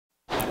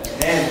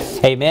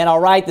Amen. All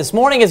right, this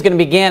morning is going to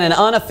begin an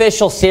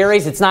unofficial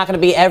series. It's not going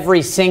to be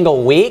every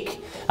single week.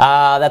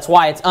 That's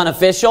why it's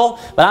unofficial.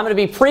 But I'm going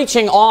to be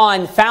preaching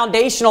on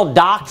foundational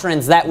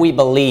doctrines that we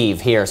believe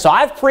here. So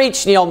I've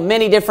preached,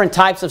 many different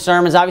types of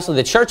sermons. Obviously,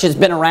 the church has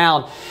been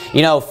around,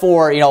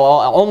 for,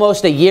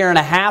 almost a year and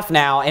a half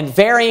now, and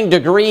varying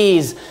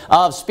degrees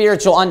of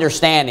spiritual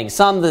understanding.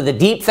 Some of the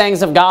deep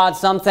things of God,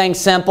 some things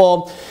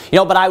simple.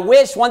 But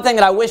one thing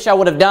that I wish I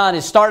would have done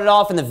is started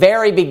off in the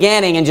very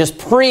beginning and just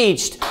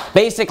preached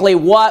basically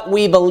what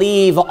we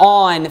believe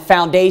on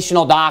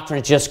foundational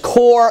doctrines, just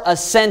core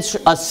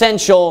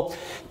essential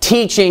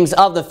teachings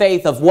of the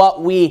faith of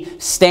what we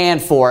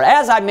stand for.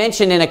 As I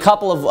mentioned in a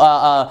couple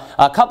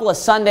of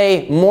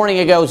Sunday morning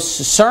ago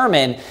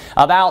sermon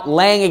about not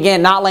laying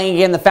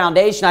again the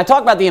foundation, I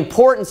talked about the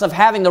importance of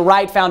having the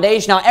right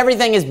foundation. Now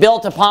everything is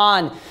built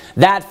upon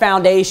that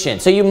foundation.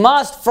 So you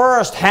must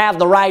first have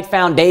the right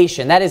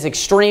foundation. That is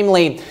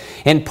extremely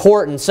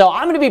important. So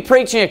I'm going to be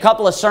preaching a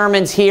couple of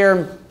sermons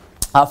here.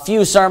 A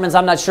few sermons,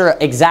 I'm not sure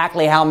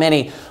exactly how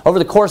many, over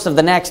the course of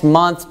the next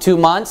month, 2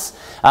 months.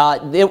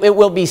 It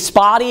will be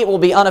spotty, it will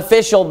be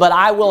unofficial, but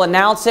I will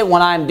announce it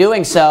when I'm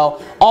doing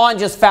so on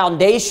just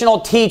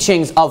foundational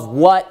teachings of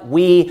what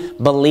we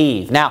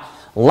believe. Now,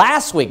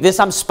 last week,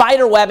 I'm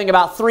spiderwebbing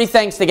about 3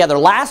 things together.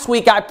 Last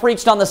week I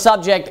preached on the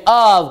subject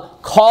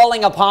of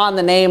calling upon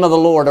the name of the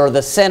Lord, or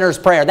the sinner's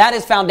prayer. That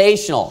is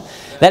foundational.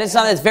 That is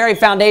something that's very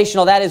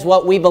foundational. That is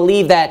what we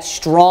believe that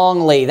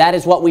strongly. That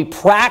is what we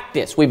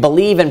practice. We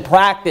believe and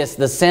practice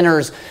the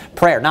sinner's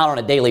prayer. Not on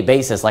a daily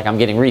basis like I'm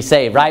getting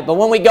resaved, right? But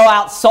when we go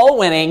out soul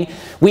winning,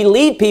 we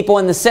lead people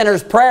in the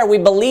sinner's prayer. We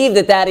believe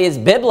that is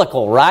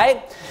biblical,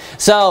 right?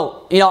 So,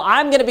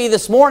 I'm going to be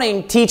this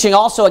morning teaching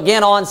also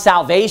again on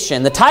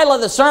salvation. The title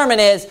of the sermon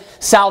is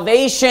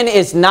Salvation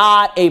is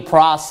Not a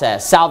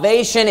Process.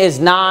 Salvation is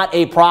not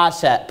a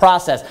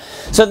process.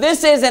 So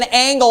this is an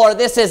angle, or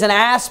this is an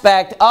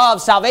aspect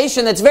of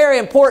salvation that's very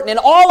important. In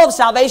all of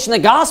salvation, the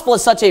gospel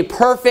is such a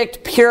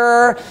perfect,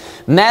 pure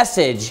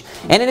message.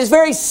 And it is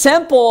very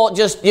simple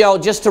just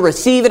to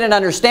receive it and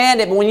understand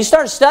it. But when you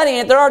start studying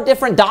it, there are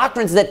different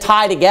doctrines that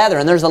tie together.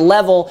 And there's a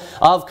level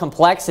of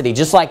complexity,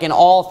 just like in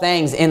all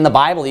things in the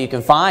Bible that you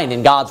can find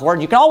in God's Word.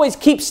 You can always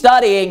keep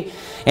studying,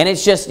 and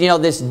it's just,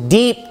 this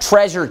deep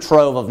treasure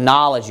trove of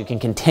knowledge you can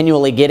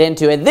continually get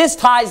into. And this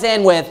ties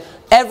in with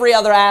every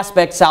other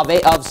aspect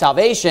of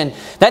salvation.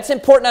 That's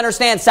important to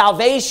understand.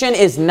 Salvation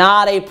is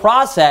not a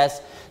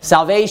process.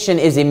 Salvation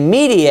is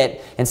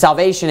immediate, and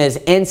salvation is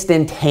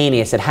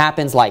instantaneous. It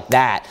happens like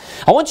that.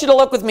 I want you to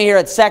look with me here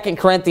at 2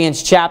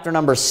 Corinthians chapter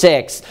number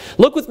 6.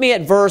 Look with me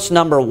at verse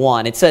number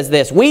 1. It says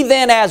this: "We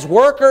then, as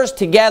workers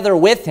together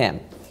with Him,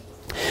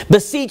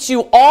 beseech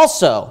you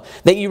also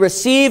that you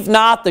receive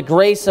not the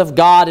grace of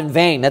God in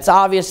vain." That's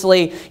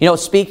obviously,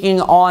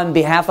 speaking on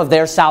behalf of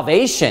their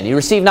salvation. You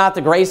receive not the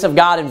grace of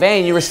God in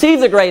vain. You receive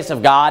the grace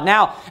of God.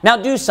 Now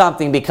do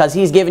something because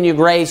He's given you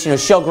grace.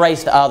 Show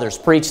grace to others.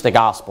 Preach the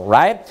gospel,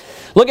 right?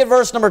 Look at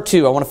verse number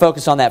 2. I want to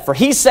focus on that. "For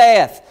He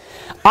saith,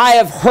 I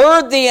have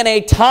heard thee in a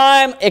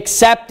time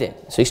accepted."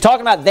 So He's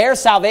talking about their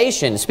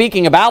salvation.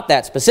 Speaking about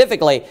that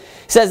specifically, He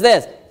says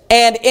this: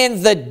 "And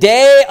in the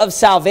day of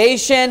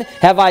salvation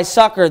have I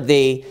succored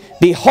thee.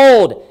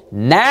 Behold,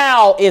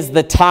 now is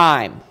the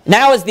time."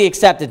 Now is the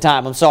accepted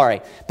time,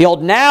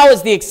 "Behold, now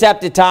is the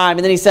accepted time."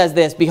 And then he says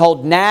this: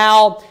 "Behold,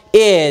 now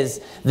is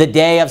the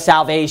day of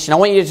salvation." I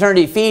want you to turn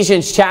to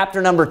Ephesians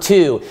chapter number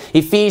 2.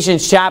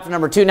 Ephesians chapter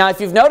number 2. Now, if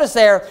you've noticed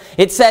there,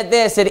 it said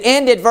this. It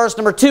ended verse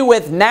number 2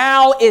 with,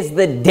 "Now is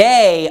the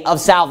day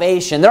of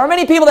salvation." There are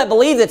many people that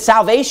believe that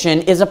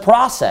salvation is a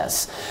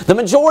process. The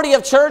majority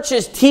of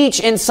churches teach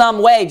in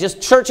some way,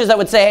 just churches that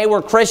would say, hey,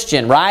 we're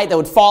Christian, right? That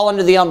would fall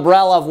under the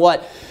umbrella of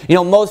what,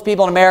 most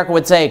people in America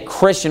would say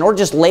Christian, or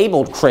just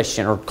labeled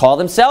Christian, or call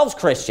themselves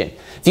Christian.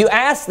 If you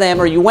asked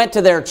them, or you went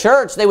to their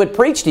church, they would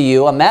preach to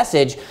you a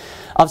message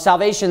of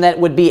salvation that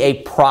would be a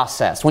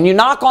process. When you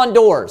knock on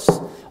doors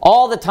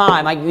all the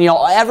time,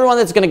 everyone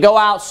that's going to go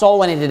out soul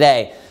winning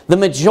today, the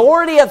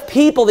majority of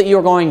people that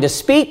you're going to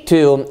speak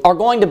to are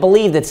going to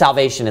believe that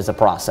salvation is a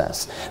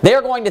process.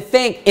 They're going to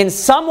think in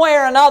some way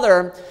or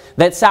another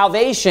that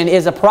salvation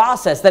is a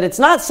process, that it's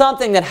not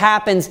something that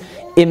happens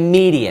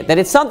immediate, that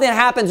it's something that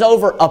happens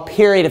over a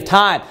period of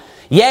time.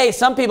 Yea,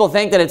 some people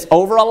think that it's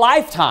over a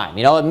lifetime.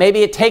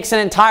 Maybe it takes an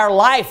entire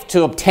life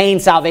to obtain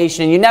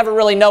salvation. You never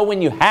really know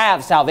when you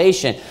have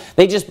salvation.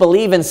 They just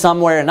believe in some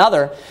way or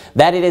another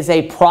that it is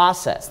a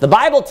process. The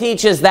Bible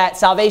teaches that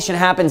salvation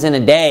happens in a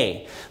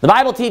day. The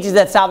Bible teaches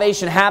that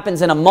salvation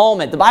happens in a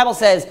moment. The Bible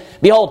says,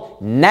 "Behold,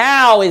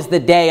 now is the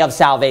day of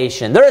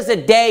salvation." There is a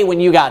day when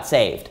you got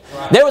saved.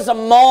 Right. There was a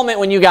moment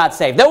when you got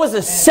saved. There was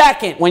a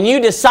second when you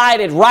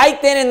decided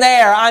right then and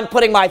there, I'm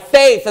putting my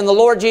faith in the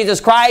Lord Jesus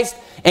Christ,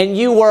 and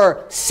you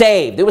were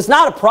saved. It was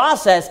not a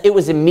process. It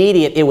was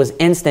immediate. It was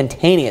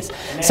instantaneous.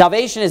 Amen.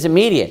 Salvation is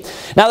immediate.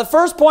 Now, the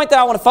first point that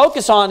I want to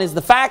focus on is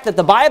the fact that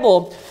the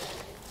Bible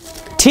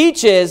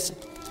teaches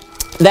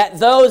that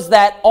those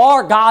that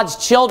are God's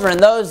children,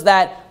 those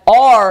that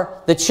are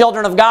the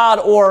children of God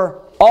or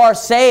are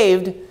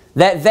saved,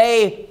 that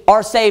they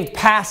are saved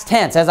past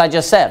tense, as I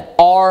just said,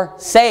 are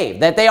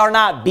saved. That they are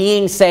not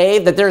being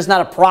saved, that there's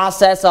not a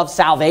process of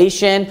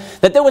salvation,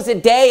 that there was a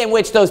day in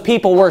which those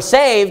people were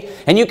saved,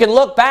 and you can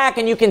look back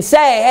and you can say,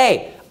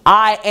 hey,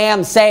 I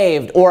am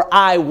saved, or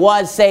I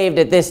was saved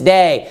at this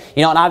day.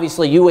 You know, and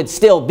obviously you would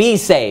still be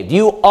saved.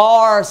 You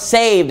are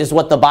saved is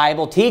what the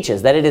Bible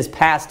teaches, that it is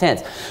past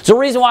tense. So the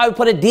reason why I would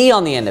put a D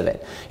on the end of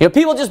it. You know,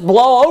 people just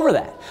blow over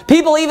that.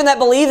 People even that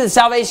believe that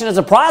salvation is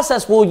a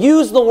process will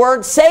use the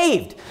word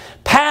saved.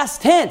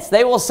 Past tense.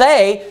 They will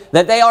say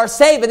that they are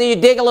saved, but then you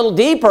dig a little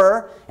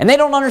deeper and they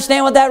don't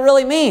understand what that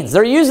really means.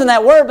 They're using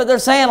that word, but they're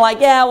saying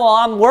like, yeah, well,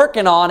 I'm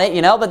working on it,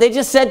 you know, but they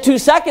just said 2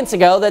 seconds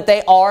ago that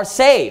they are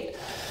saved.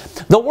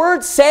 The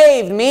word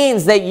saved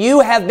means that you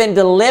have been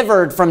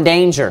delivered from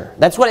danger.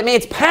 That's what it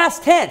means. It's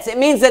past tense. It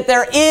means that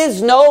there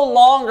is no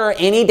longer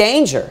any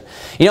danger.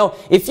 You know,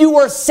 if you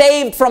were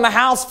saved from a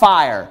house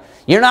fire,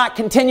 you're not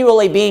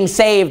continually being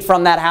saved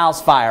from that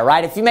house fire,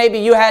 right? If maybe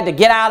you had to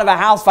get out of a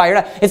house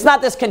fire, it's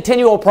not this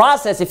continual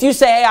process. If you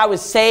say, hey, I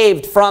was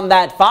saved from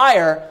that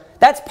fire,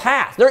 that's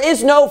past. There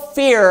is no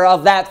fear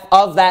of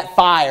that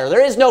fire.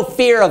 There is no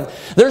fear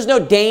of, there's no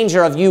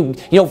danger of you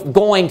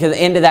going to the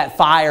end of that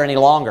fire any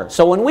longer.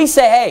 So when we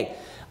say, hey,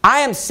 I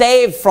am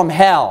saved from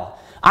hell,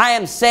 I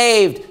am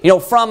saved,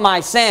 from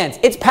my sins,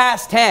 it's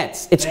past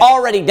tense. It's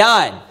already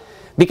done.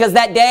 Because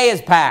that day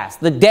is past.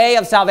 The day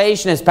of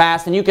salvation is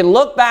past. And you can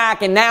look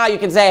back and now you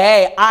can say,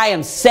 hey, I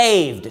am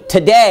saved.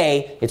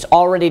 Today, it's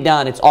already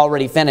done. It's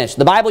already finished.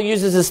 The Bible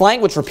uses this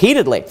language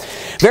repeatedly.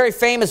 Very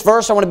famous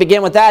verse. I want to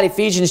begin with that.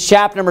 Ephesians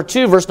chapter number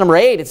 2, verse number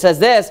 8. It says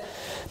this,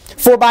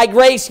 for by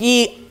grace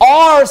ye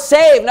are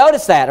saved.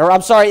 Notice that. Or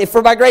I'm sorry,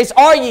 for by grace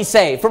are ye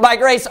saved. For by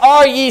grace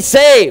are ye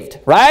saved.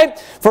 Right?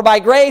 For by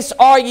grace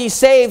are ye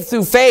saved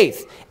through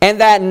faith. And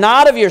that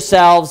not of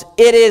yourselves,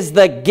 it is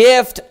the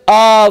gift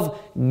of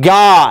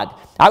God.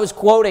 I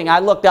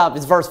looked up,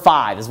 it's verse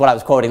 5 is what I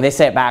was quoting. They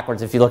say it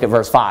backwards if you look at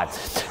verse 5.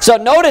 So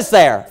notice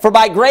there, for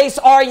by grace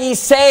are ye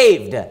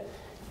saved.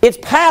 It's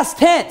past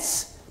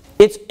tense.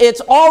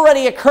 It's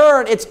already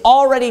occurred. It's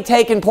already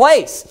taken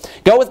place.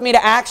 Go with me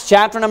to Acts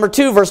chapter number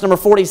 2, verse number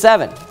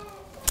 47.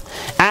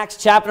 Acts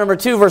chapter number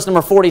 2, verse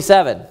number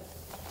 47.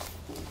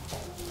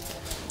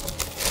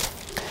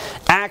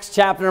 Acts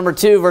chapter number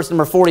 2, verse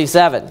number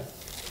 47.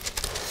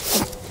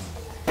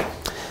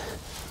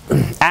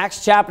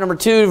 Acts chapter number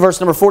 2, verse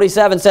number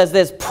 47 says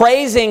this,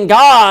 praising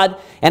God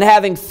and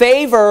having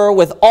favor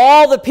with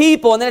all the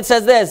people. And then it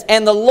says this,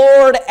 and the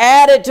Lord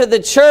added to the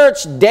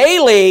church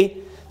daily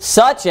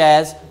such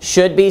as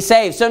should be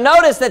saved. So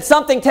notice that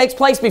something takes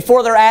place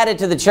before they're added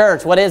to the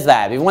church. What is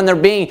that? When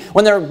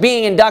they're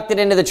being inducted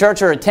into the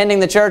church or attending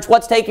the church,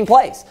 what's taking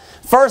place?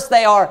 First,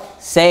 they are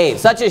saved.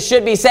 Such as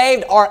should be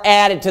saved are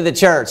added to the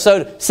church.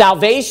 So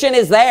salvation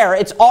is there.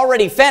 It's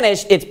already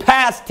finished. It's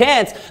past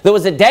tense. There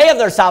was a day of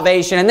their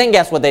salvation, and then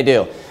guess what they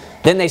do?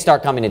 Then they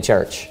start coming to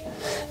church.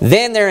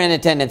 Then they're in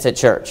attendance at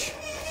church.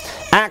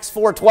 Acts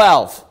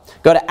 4:12.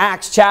 Go to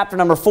Acts chapter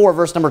number 4,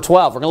 verse number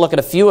 12. We're going to look at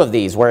a few of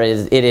these where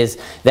it is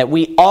that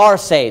we are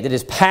saved. It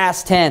is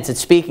past tense. It's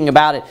speaking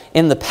about it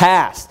in the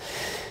past.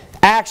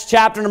 Acts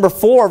chapter number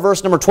 4,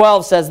 verse number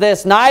 12 says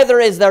this, neither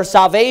is there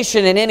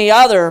salvation in any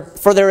other,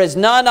 for there is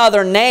none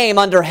other name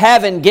under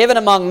heaven given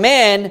among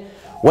men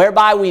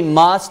whereby we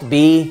must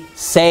be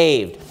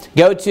saved.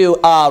 Go to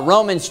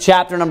Romans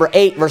chapter number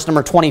 8, verse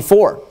number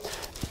 24.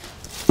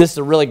 This is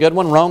a really good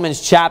one.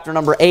 Romans chapter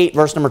number 8,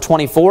 verse number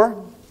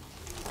 24.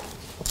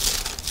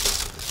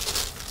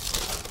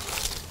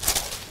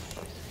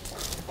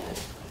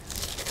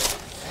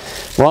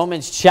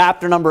 Romans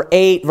chapter number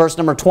 8, verse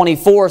number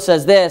 24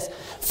 says this,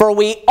 for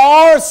we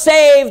are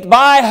saved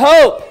by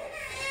hope.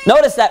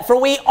 Notice that, for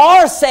we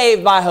are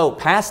saved by hope.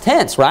 Past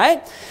tense,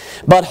 right?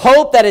 But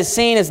hope that is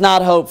seen is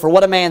not hope, for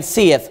what a man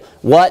seeth,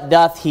 what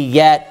doth he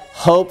yet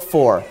hope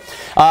for?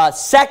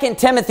 2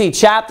 Timothy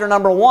chapter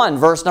number 1,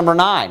 verse number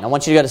 9. I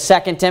want you to go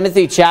to 2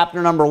 Timothy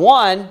chapter number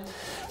 1,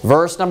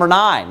 verse number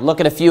 9. Look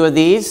at a few of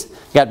these.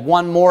 Got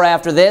one more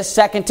after this.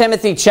 2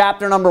 Timothy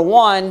chapter number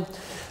 1,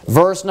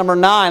 verse number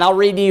 9. I'll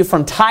read to you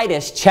from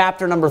Titus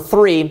chapter number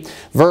 3,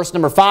 verse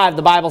number 5.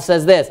 The Bible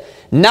says this,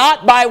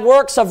 not by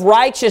works of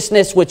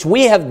righteousness which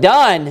we have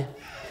done,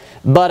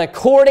 but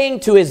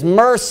according to His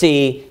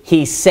mercy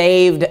He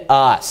saved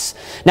us.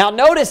 Now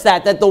notice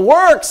that the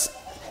works,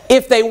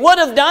 if they would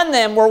have done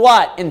them, were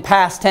what? In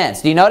past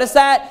tense. Do you notice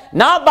that?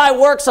 Not by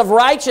works of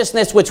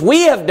righteousness which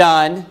we have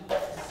done,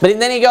 but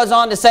then he goes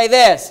on to say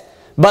this,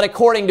 but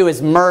according to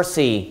His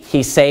mercy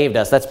He saved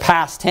us. That's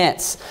past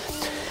tense.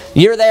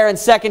 You're there in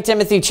 2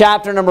 Timothy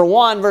chapter number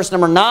 1, verse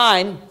number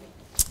 9.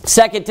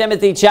 2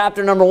 Timothy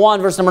chapter number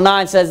 1, verse number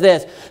 9 says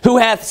this, who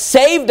hath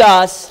saved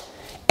us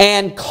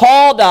and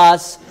called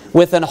us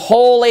with an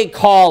holy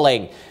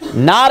calling,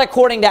 not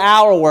according to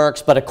our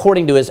works, but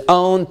according to His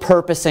own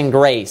purpose and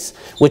grace,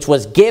 which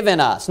was given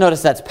us.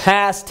 Notice that's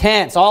past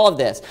tense, all of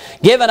this.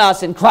 Given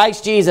us in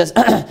Christ Jesus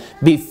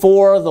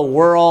before the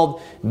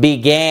world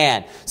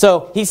began.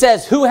 So he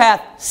says, who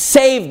hath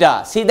saved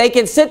us? They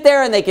can sit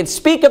there and they can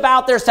speak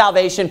about their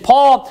salvation.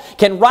 Paul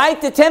can write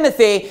to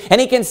Timothy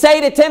and he can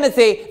say to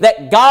Timothy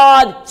that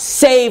God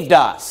saved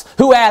us.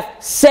 Who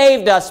hath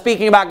saved us,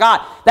 speaking about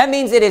God. That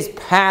means it is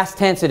past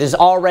tense. It is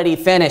already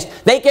finished.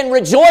 They can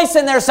rejoice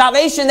in their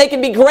salvation. They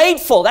can be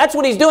grateful. That's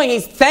what he's doing.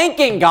 He's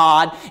thanking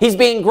God. He's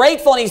being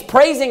grateful and he's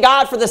praising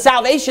God for the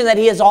salvation that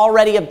he has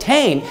already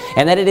obtained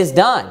and that it is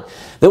done.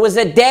 There was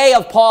a day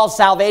of Paul's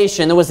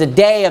salvation. There was a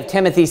day of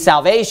Timothy's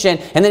salvation.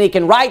 And then he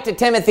can write to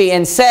Timothy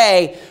and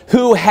say,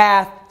 who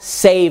hath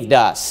saved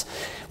us?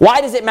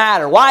 Why does it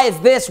matter? Why is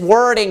this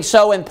wording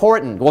so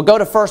important? We'll go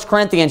to 1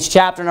 Corinthians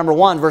chapter number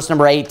 1, verse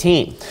number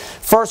 18.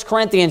 1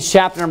 Corinthians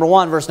chapter number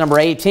 1, verse number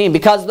 18.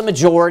 Because the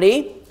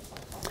majority,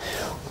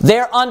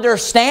 their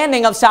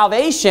understanding of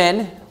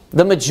salvation,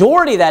 the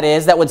majority that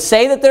is, that would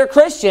say that they're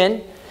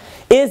Christian,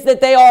 is that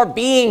they are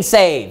being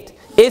saved.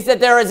 Is that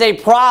there is a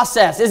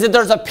process. Is that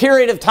there's a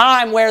period of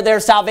time where their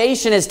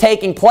salvation is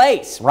taking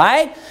place,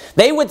 right?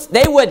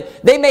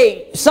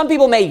 Some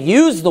people may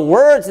use the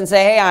words and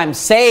say, hey, I'm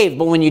saved.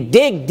 But when you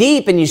dig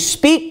deep and you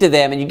speak to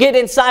them and you get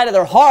inside of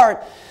their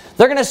heart,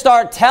 they're going to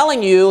start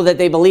telling you that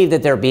they believe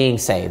that they're being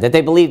saved, that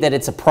they believe that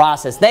it's a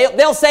process.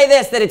 They'll say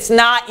this, that it's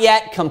not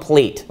yet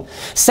complete.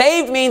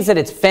 Saved means that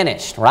it's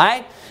finished,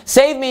 right?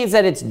 Saved means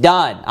that it's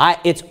done.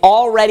 It's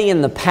already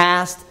in the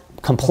past,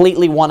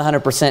 completely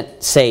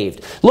 100%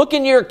 saved. Look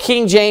in your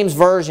King James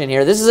Version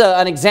here. This is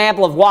an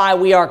example of why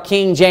we are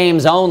King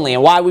James only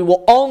and why we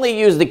will only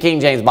use the King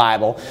James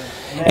Bible.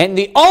 And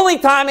the only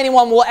time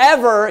anyone will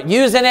ever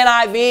use an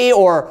NIV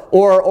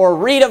or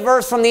read a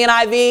verse from the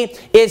NIV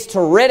is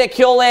to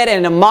ridicule it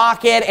and to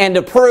mock it and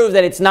to prove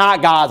that it's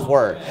not God's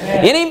Word.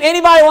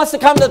 Anybody wants to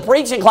come to the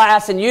preaching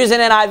class and use an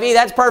NIV,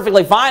 that's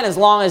perfectly fine as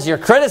long as you're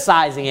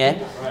criticizing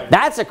it.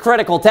 That's a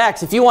critical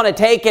text. If you want to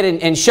take it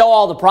and show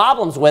all the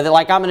problems with it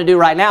like I'm going to do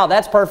right now,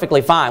 that's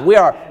perfectly fine. We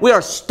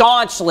are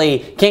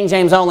staunchly King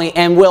James only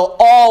and will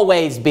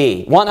always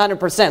be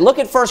 100%. Look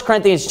at 1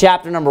 Corinthians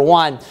chapter number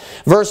 1,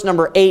 verse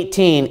number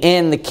 18.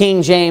 In the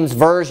King James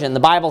Version, the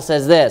Bible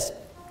says this,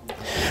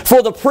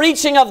 for the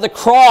preaching of the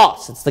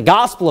cross, it's the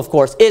gospel of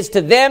course, is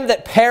to them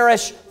that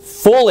perish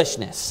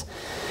foolishness.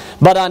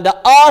 But unto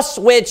us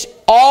which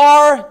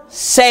are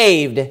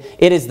saved,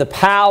 it is the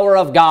power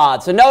of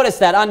God. So notice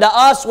that, unto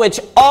us which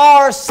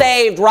are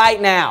saved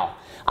right now.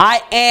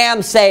 I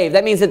am saved.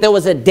 That means that there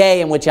was a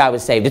day in which I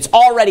was saved. It's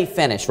already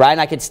finished, right?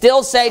 And I could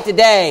still say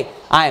today,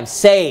 I am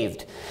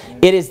saved.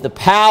 It is the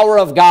power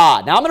of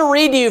God. Now I'm going to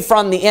read to you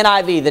from the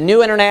NIV, the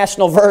New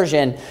International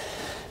Version,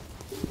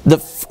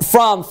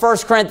 from 1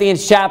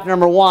 Corinthians chapter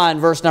number 1,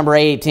 verse number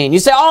 18. You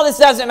say, oh, this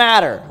doesn't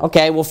matter.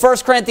 Okay, well 1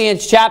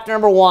 Corinthians chapter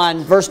number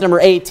 1, verse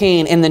number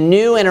 18 in the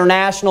New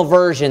International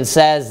Version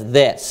says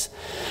this,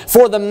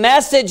 for the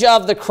message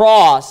of the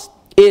cross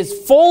is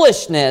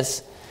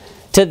foolishness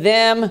to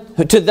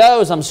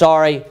those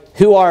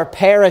who are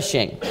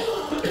perishing.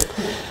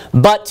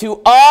 But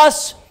to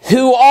us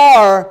who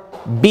are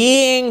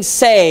being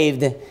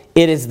saved,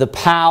 it is the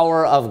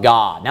power of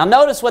God. Now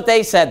notice what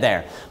they said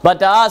there. But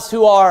to us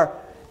who are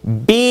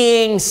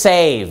being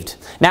saved.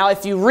 Now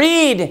if you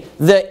read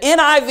the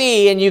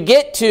NIV and you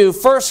get to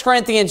 1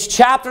 Corinthians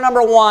chapter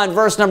number 1,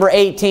 verse number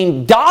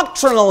 18,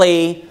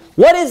 doctrinally,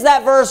 what is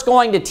that verse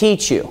going to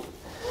teach you?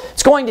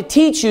 It's going to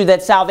teach you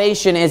that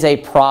salvation is a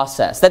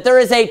process. That there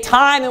is a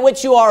time in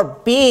which you are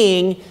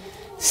being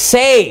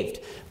saved.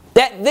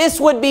 That this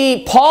would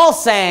be Paul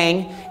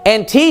saying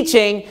and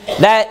teaching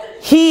that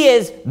he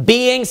is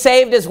being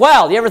saved as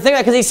well. Do you ever think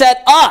that? Because he said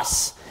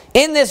us.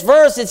 In this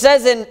verse, it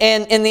says in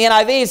the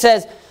NIV, it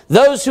says,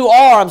 those who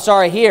are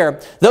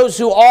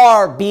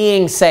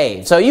being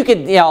saved. So you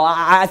could,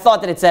 I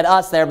thought that it said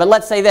us there, but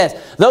let's say this.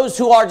 Those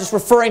who are, just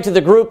referring to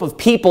the group of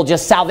people,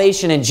 just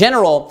salvation in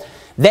general,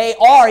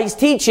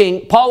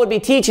 Paul would be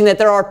teaching that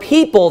there are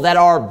people that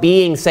are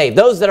being saved.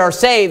 Those that are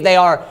saved, they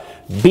are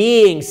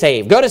being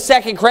saved. Go to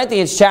 2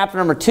 Corinthians chapter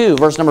number 2,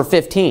 verse number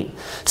 15.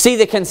 See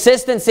the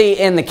consistency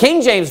in the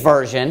King James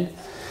Version,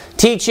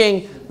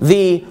 teaching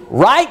the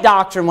right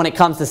doctrine when it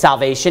comes to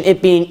salvation,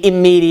 it being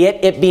immediate,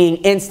 it being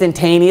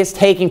instantaneous,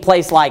 taking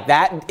place like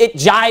that. It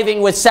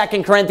jiving with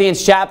 2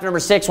 Corinthians chapter number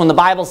 6 when the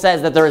Bible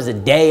says that there is a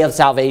day of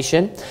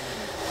salvation.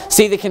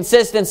 See the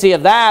consistency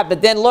of that,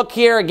 but then look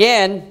here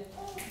again,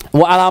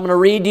 what I'm going to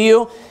read to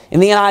you in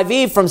the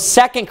NIV from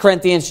 2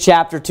 Corinthians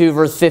chapter 2,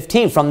 verse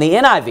 15, from the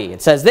NIV.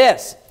 It says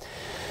this,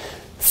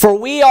 for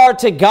we are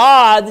to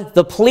God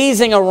the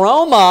pleasing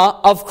aroma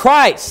of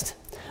Christ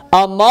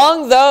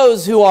among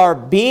those who are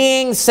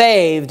being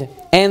saved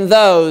and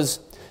those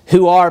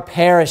who are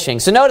perishing.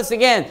 So notice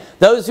again,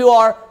 those who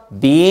are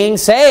being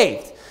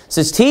saved. So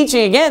it's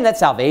teaching again that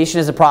salvation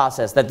is a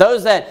process. That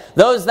those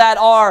that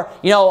are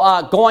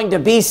going to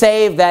be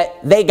saved, that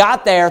they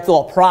got there through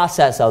a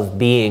process of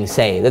being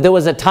saved. That there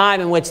was a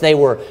time in which they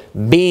were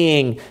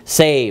being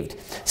saved.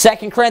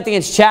 2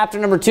 Corinthians chapter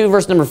number 2,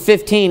 verse number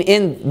 15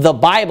 in the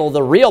Bible,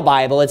 the real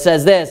Bible, it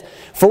says this: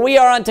 "For we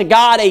are unto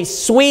God a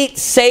sweet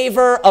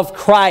savor of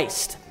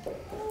Christ."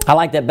 I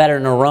like that better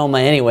than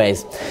aroma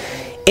anyways.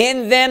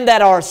 "In them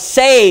that are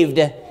saved,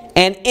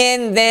 and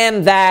in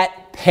them that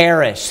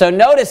perish." So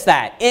notice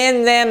that.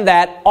 In them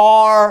that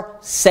are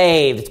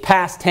saved. It's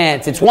past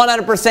tense. It's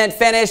 100%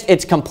 finished.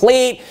 It's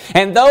complete.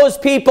 And those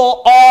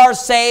people are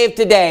saved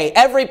today.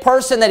 Every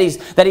person that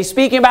he's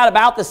speaking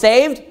about the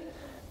saved,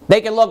 they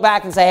can look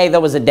back and say, hey,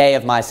 there was a day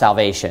of my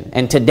salvation.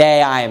 And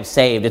today I am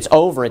saved. It's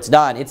over. It's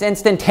done. It's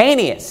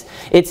instantaneous.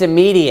 It's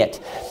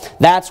immediate.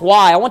 That's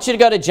why I want you to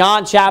go to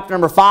John chapter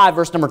number 5,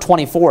 verse number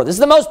 24. This is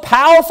the most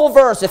powerful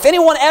verse. If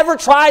anyone ever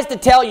tries to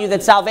tell you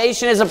that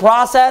salvation is a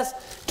process,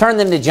 turn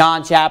them to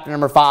John chapter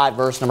number 5,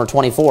 verse number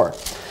 24.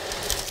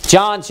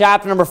 John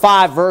chapter number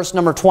 5, verse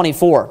number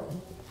 24.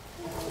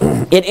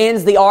 It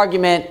ends the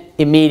argument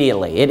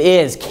immediately. It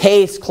is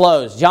case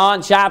closed.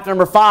 John chapter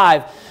number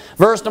 5,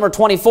 verse number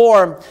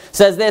 24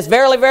 says this: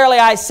 "Verily, verily,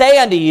 I say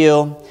unto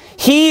you,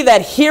 he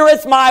that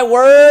heareth my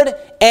word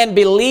and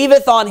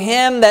believeth on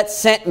him that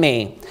sent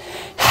me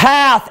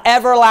hath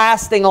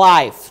everlasting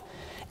life,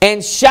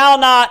 and shall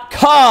not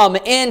come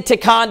into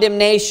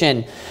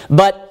condemnation,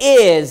 but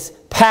is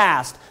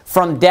passed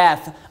from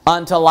death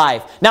unto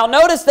life." Now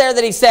notice there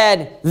that he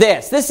said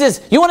this. This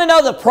is, you want to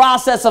know the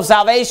process of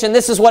salvation,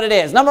 this is what it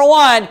is. Number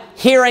one,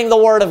 hearing the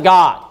word of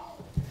God.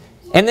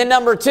 And then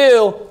number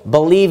two,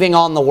 believing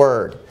on the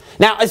word.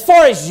 Now, as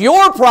far as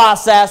your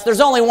process,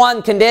 there's only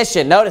one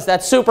condition. Notice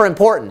that's super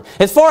important.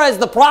 As far as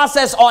the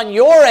process on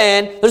your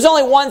end, there's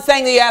only one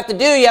thing that you have to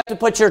do. You have to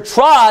put your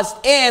trust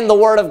in the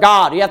Word of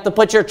God. You have to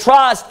put your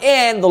trust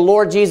in the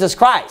Lord Jesus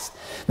Christ.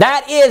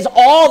 That is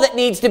all that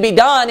needs to be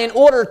done in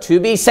order to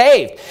be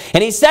saved.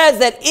 And he says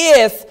that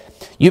if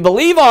you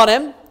believe on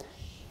Him,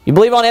 you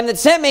believe on Him that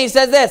sent me, he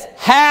says this: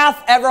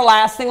 hath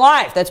everlasting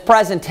life. That's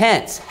present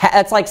tense.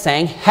 That's like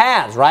saying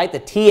has, right? The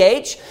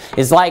TH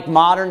is like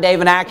modern day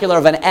vernacular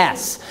of an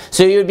S.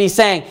 So you would be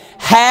saying,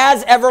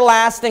 has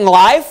everlasting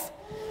life.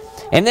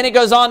 And then it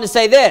goes on to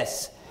say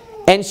this: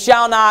 and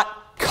shall not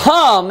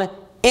come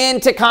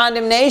into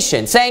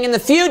condemnation. Saying in the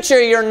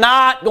future, you're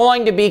not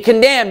going to be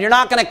condemned. You're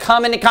not going to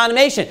come into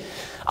condemnation.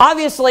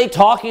 Obviously,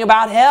 talking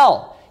about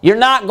hell. You're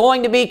not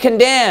going to be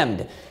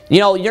condemned.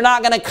 You're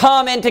not going to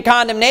come into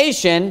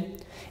condemnation.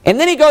 And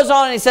then he goes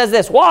on and he says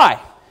this. Why?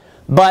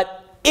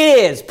 But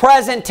is,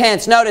 present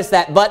tense, notice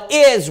that. But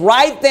is,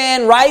 right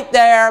then, right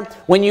there,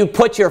 when you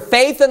put your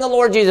faith in the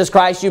Lord Jesus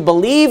Christ, you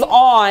believe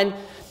on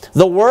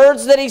the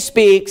words that He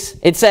speaks,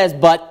 it says,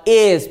 but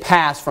is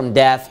passed from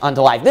death unto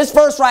life. This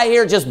verse right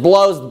here just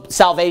blows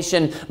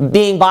salvation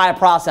being by a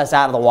process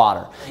out of the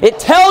water. It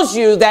tells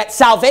you that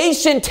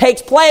salvation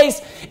takes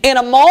place in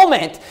a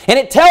moment, and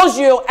it tells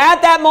you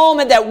at that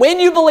moment that when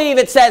you believe,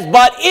 it says,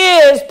 but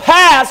is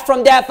passed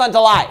from death unto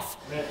life.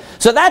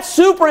 So that's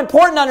super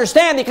important to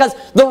understand, because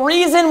the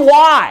reason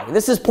why,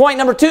 this is point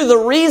number 2, the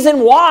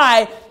reason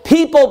why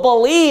people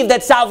believe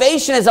that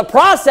salvation is a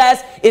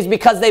process is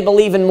because they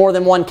believe in more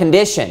than one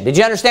condition. Did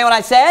you understand what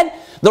I said?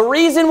 The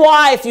reason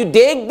why, if you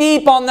dig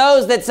deep on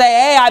those that say,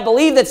 hey, I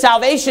believe that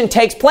salvation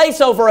takes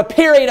place over a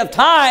period of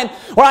time,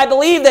 or I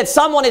believe that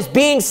someone is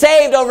being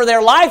saved over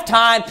their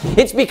lifetime,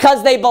 it's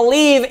because they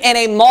believe in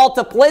a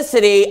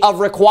multiplicity of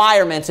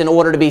requirements in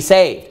order to be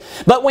saved.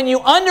 But when you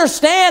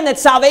understand that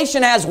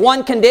salvation has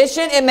one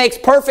condition, it makes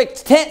perfect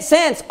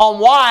sense on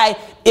why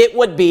it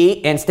would be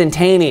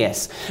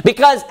instantaneous.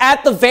 Because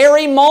at the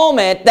very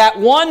moment, that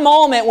one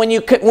moment when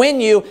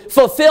you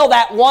fulfill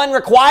that one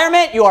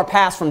requirement, you are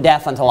passed from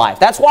death unto life.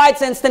 That's why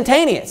it's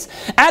instantaneous.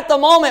 At the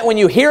moment when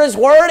you hear His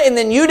Word and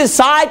then you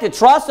decide to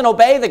trust and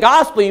obey the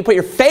gospel, you put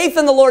your faith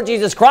in the Lord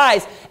Jesus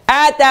Christ,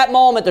 at that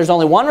moment there's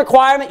only one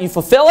requirement, you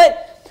fulfill it,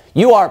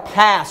 you are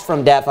passed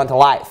from death unto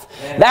life.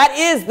 Amen. That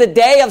is the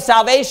day of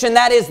salvation.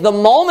 That is the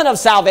moment of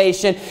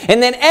salvation.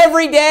 And then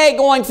every day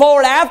going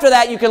forward after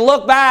that, you can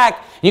look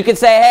back. You can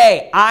say,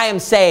 hey, I am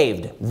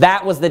saved.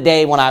 That was the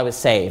day when I was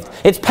saved.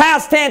 It's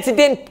past tense. It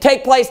didn't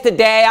take place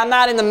today. I'm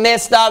not in the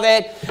midst of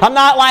it. I'm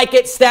not like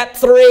at step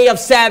 3 of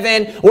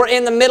 7. We're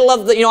in the middle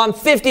of I'm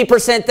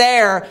 50%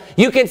 there.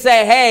 You can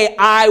say, hey,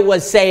 I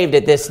was saved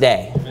at this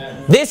day.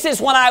 Amen. This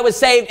is when I was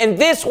saved, and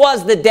this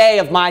was the day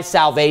of my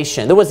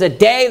salvation. There was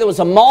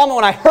a moment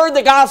when I heard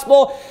the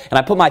gospel and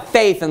I put my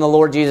faith in the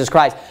Lord Jesus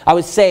Christ. I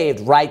was saved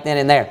right then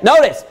and there.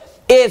 Notice,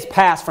 is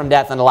passed from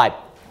death unto life.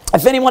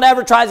 If anyone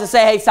ever tries to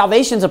say, hey,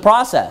 salvation's a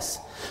process,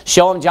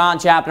 show them John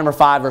chapter number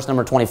 5, verse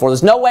number 24.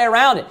 There's no way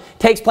around it. It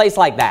takes place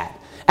like that.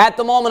 At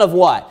the moment of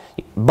what?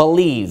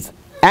 Believe.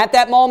 At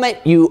that moment,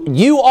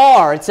 you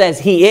are, it says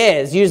he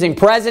is, using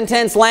present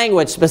tense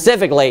language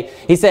specifically,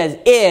 he says,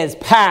 is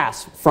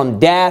passed from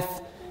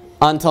death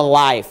unto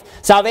life.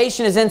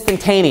 Salvation is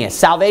instantaneous.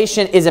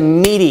 Salvation is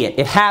immediate.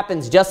 It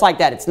happens just like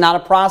that. It's not a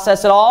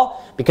process at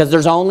all, because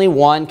there's only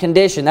one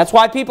condition. That's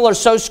why people are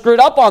so screwed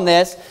up on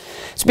this.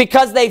 It's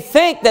because they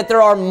think that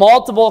there are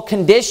multiple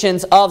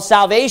conditions of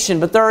salvation,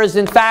 but there is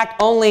in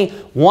fact only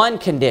one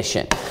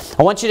condition.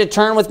 I want you to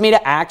turn with me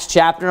to Acts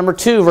chapter number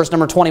 2, verse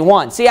number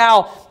 21. See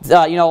how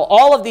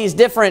all of these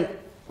different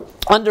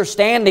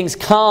understandings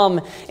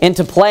come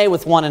into play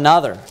with one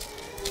another.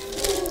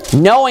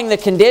 Knowing the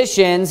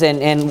conditions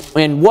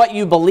and what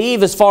you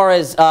believe as far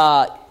as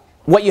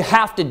what you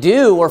have to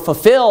do or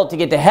fulfill to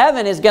get to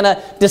heaven is going to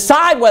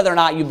decide whether or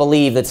not you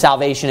believe that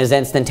salvation is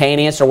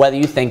instantaneous or whether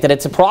you think that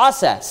it's a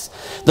process.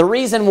 The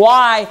reason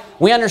why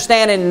we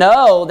understand and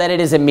know that it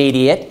is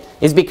immediate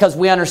is because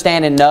we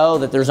understand and know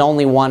that there's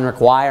only one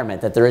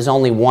requirement, that there is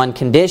only one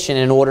condition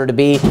in order to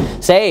be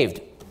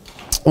saved.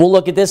 We'll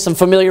look at this, some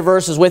familiar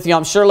verses with you,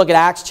 I'm sure. Look at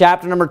Acts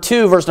chapter number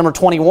 2, verse number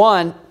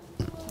 21.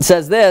 It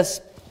says this,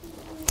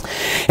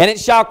 "And it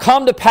shall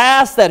come to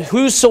pass that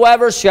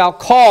whosoever shall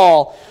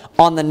call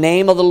on the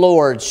name of the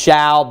Lord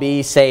shall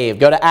be saved."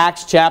 Go to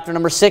Acts chapter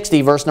number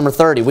 60, verse number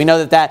 30. We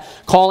know that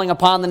calling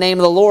upon the name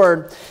of the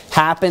Lord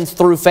happens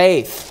through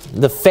faith.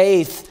 The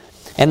faith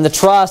and the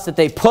trust that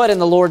they put in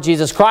the Lord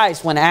Jesus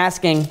Christ when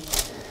asking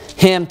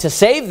Him to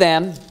save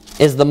them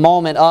is the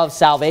moment of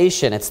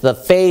salvation. It's the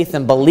faith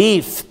and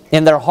belief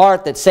in their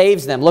heart that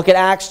saves them. Look at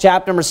Acts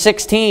chapter number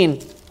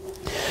 16,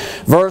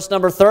 verse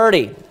number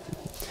 30.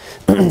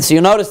 So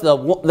you'll notice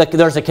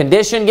there's a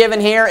condition given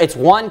here. It's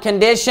one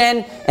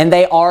condition, and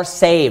they are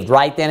saved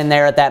right then and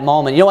there at that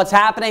moment. You know what's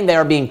happening? They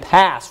are being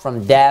passed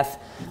from death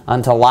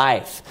unto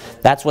life.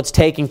 That's what's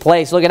taking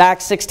place. Look at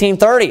Acts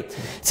 16:30. It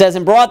says,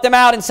 "And brought them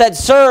out and said,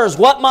 Sirs,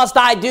 what must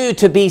I do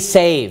to be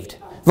saved?"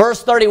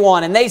 Verse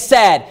 31, "And they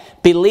said,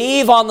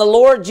 Believe on the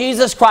Lord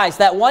Jesus Christ."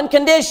 That one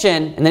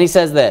condition, and then he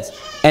says this,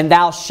 "And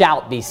thou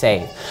shalt be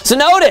saved." So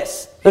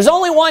notice, there's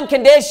only one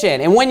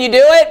condition, and when you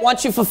do it,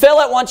 once you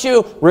fulfill it, once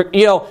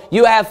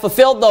you have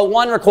fulfilled the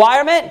one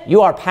requirement,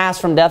 you are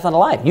passed from death unto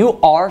life. You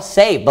are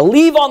saved.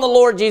 Believe on the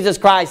Lord Jesus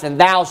Christ, and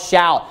thou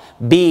shalt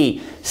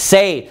be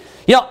saved.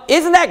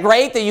 Isn't that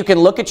great that you can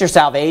look at your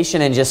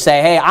salvation and just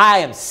say, "Hey, I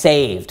am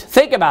saved."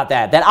 Think about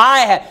that.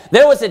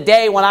 There was a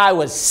day when I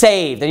was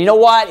saved, and you know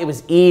what? It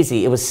was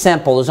easy. It was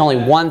simple. There's only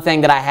one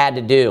thing that I had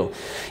to do.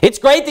 It's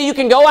great that you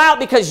can go out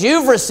because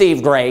you've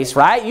received grace,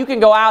 right? You can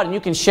go out and you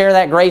can share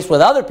that grace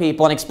with other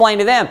people and explain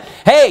to them,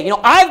 "Hey,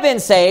 I've been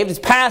saved. It's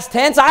past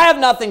tense. I have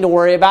nothing to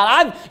worry about.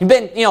 I've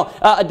been,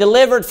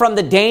 delivered from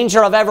the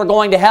danger of ever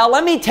going to hell.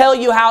 Let me tell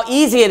you how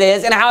easy it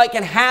is and how it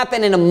can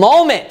happen in a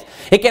moment.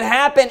 It can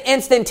happen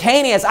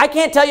instantaneous." I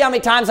can't tell you how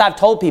many times I've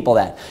told people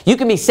that. You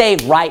can be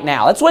saved right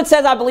now. That's what it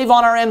says, I believe,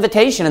 on our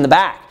invitation in the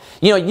back.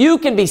 You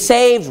can be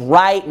saved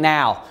right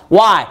now.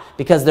 Why?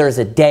 Because there is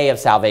a day of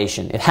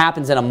salvation. It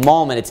happens in a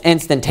moment. It's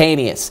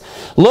instantaneous.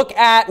 Look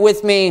at,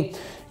 with me,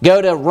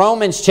 go to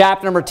Romans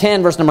chapter number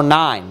 10, verse number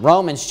 9.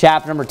 Romans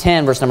chapter number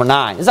 10, verse number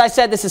 9. As I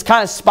said, this is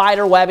kind of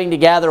spider webbing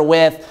together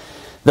with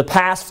the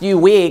past few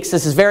weeks.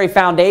 This is very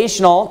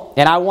foundational,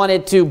 and I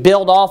wanted to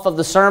build off of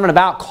the sermon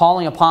about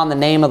calling upon the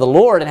name of the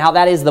Lord and how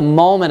that is the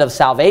moment of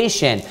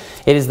salvation.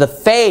 It is the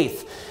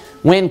faith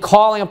when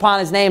calling upon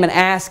His name and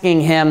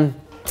asking Him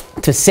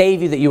to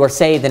save you that you are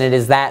saved, and it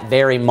is that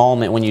very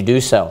moment when you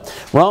do so.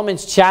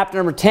 Romans chapter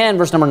number 10,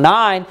 verse number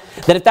 9,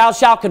 "That if thou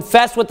shalt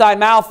confess with thy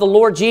mouth the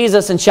Lord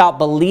Jesus, and shalt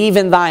believe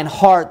in thine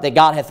heart that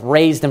God hath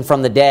raised Him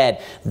from the dead,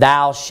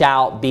 thou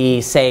shalt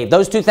be saved."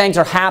 Those two things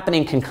are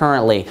happening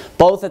concurrently,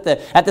 both at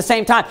the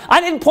same time.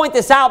 I didn't point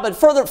this out, but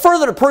further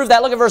to prove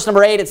that, look at verse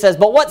number 8. It says,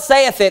 "But what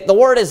saith it? The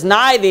word is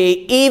nigh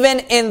thee, even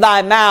in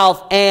thy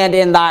mouth and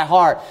in thy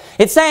heart."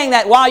 It's saying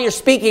that while you're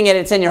speaking it,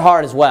 it's in your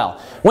heart as well.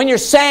 When you're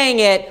saying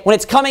it, when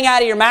it's coming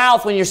out of your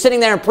mouth, when you're sitting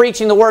there and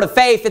preaching the word of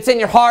faith, it's in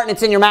your heart and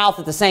it's in your mouth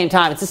at the same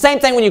time. It's the same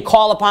thing when you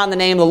call upon the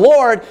name of the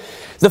Lord.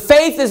 The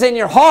faith is in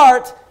your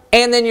heart,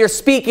 and then you're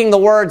speaking the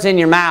words in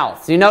your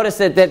mouth. You notice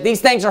that these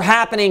things are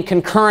happening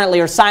concurrently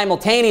or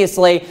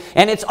simultaneously,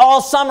 and it's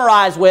all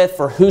summarized with,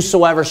 "For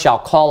whosoever shall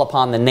call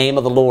upon the name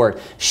of the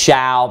Lord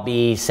shall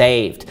be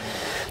saved."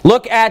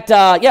 Look at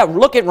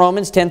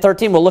Romans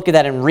 10:13. We'll look at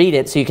that and read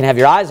it so you can have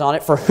your eyes on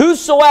it. "For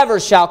whosoever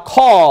shall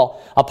call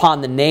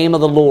upon the name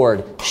of the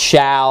Lord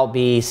shall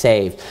be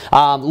saved."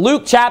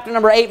 Luke chapter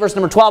number 8, verse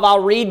number 12, I'll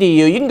read to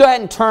you. You can go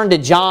ahead and turn to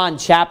John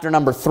chapter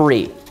number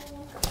 3.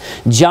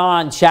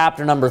 John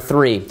chapter number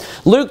 3.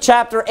 Luke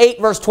chapter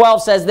 8, verse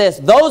 12 says this,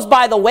 "Those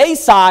by the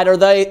wayside are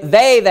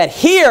they that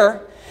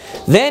hear,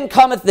 then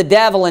cometh the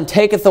devil and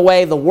taketh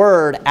away the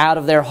word out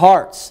of their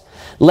hearts,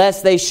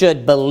 lest they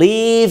should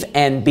believe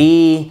and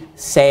be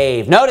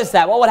saved." Notice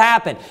that. What would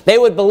happen? They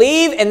would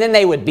believe and then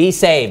they would be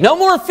saved. No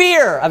more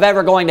fear of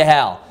ever going to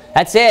hell.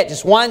 That's it.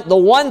 Just the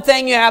one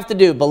thing you have to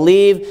do,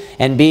 believe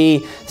and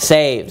be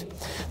saved.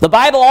 The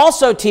Bible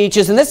also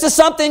teaches, and this is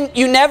something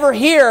you never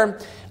hear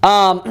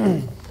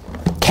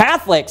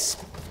Catholics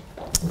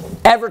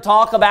ever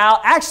talk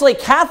about. Actually,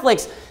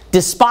 Catholics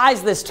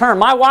despise this term.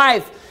 My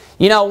wife,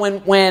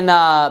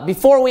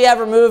 before we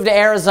ever moved to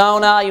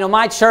Arizona,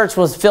 my church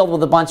was filled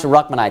with a bunch of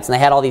Ruckmanites, and they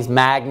had all these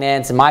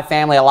magnets, and my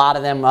family, a lot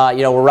of them, were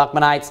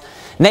Ruckmanites.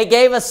 And they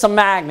gave us some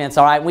magnets,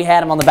 all right? We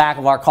had them on the back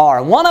of our car.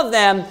 And one of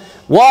them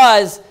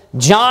was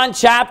John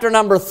chapter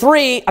number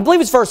 3, I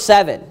believe it's verse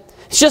 7.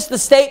 It's just the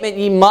statement,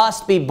 ye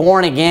must be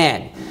born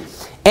again.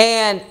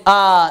 And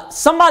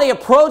somebody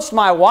approached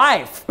my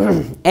wife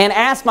and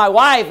asked my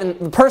wife, and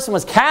the person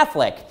was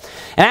Catholic,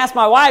 and asked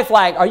my wife,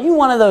 like, are you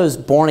one of those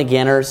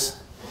born-againers?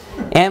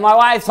 And my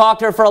wife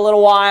talked to her for a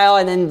little while,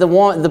 and then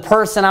the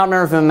person, I don't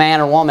remember if it was a man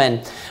or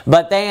woman,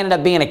 but they ended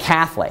up being a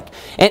Catholic.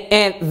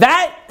 And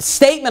that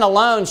statement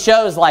alone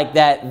shows like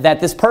that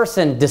this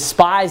person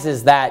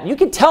despises that. You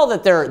can tell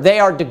that they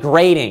are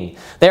degrading.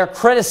 They're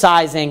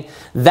criticizing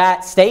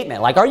that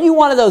statement. Like, are you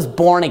one of those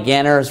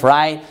born-againers,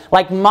 right?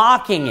 Like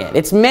mocking it.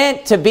 It's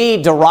meant to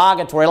be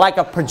derogatory, like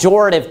a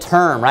pejorative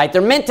term, right?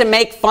 They're meant to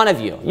make fun of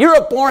you. You're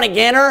a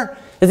born-againer?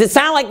 Does it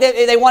sound like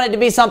they want it to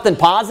be something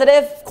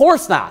positive? Of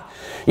course not.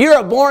 You're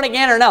a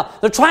born-againer. No,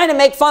 they're trying to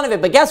make fun of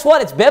it, but guess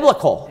what? It's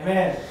biblical.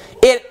 Amen.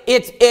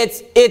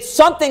 It's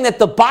something that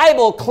the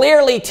Bible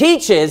clearly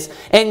teaches.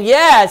 And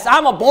yes,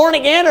 I'm a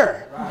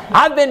born-againer.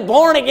 I've been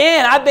born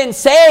again. I've been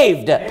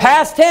saved.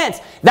 Past tense.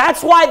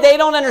 That's why they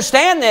don't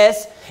understand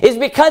this, is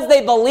because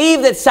they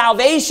believe that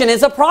salvation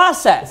is a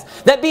process.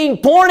 That being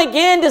born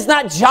again does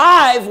not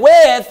jive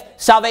with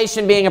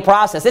salvation being a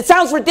process. It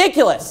sounds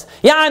ridiculous.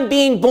 Yeah, I'm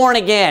being born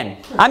again.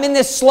 I'm in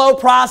this slow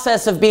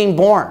process of being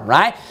born,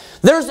 right?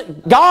 There's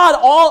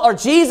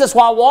Jesus,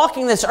 while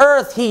walking this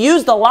earth, He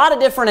used a lot of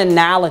different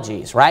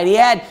analogies, right? He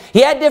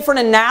had different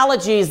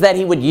analogies that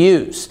He would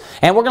use.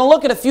 And we're going to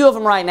look at a few of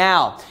them right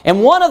now.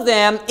 And one of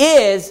them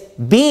is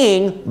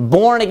being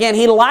born again.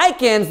 He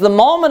likens the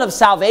moment of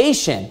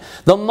salvation,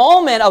 the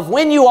moment of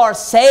when you are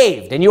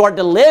saved and you are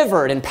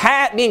delivered and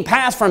being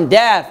passed from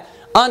death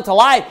unto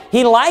life.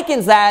 He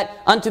likens that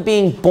unto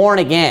being born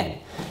again.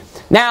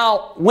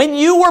 Now, when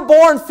you were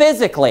born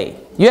physically,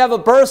 you have a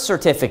birth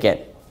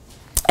certificate.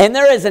 And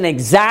there is an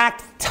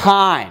exact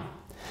time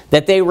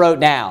that they wrote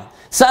down.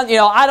 So,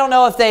 I don't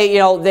know if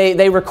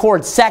they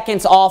record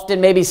seconds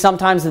often. Maybe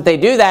sometimes that they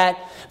do that.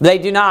 They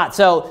do not.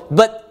 So,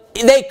 but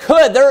they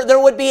could. There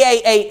would be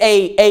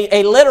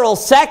a literal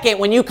second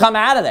when you come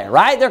out of there,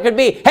 right? There could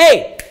be,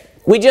 hey,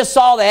 we just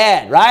saw the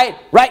head, right?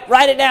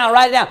 Write it down,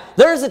 write it down.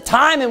 There's a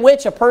time in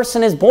which a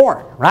person is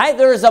born, right?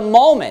 There is a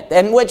moment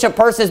in which a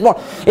person is born.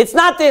 It's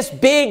not this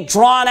big,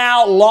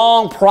 drawn-out,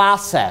 long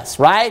process,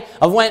 right,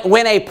 of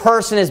when a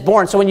person is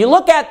born. So when you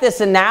look at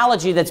this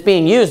analogy that's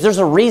being used, there's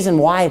a reason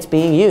why it's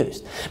being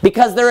used.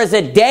 Because there is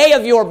a day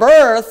of your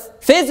birth,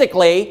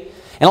 physically,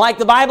 and like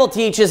the Bible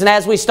teaches, and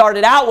as we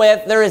started out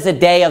with, there is a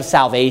day of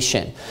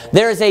salvation.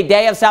 There is a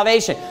day of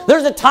salvation.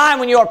 There's a time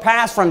when you are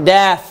passed from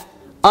death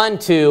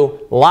unto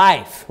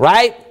life,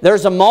 right?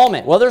 There's a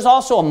moment. Well, there's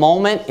also a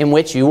moment in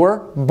which you were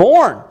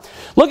born.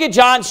 Look at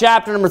John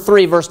chapter number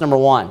 3, verse number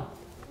 1.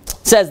 It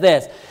says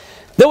this,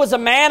 there was a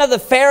man of the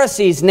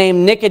Pharisees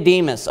named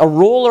Nicodemus, a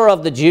ruler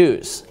of the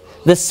Jews.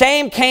 The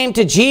same came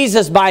to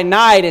Jesus by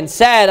night and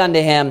said unto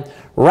him,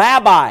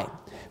 Rabbi,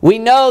 we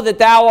know that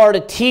thou art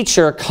a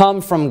teacher come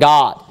from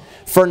God.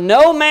 For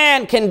no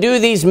man can do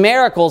these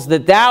miracles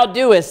that thou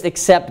doest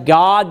except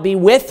God be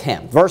with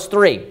him. Verse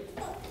 3.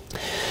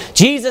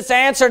 Jesus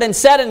answered and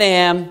said unto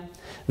him,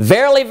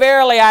 Verily,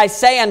 verily, I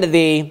say unto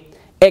thee,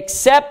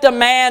 except a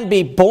man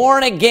be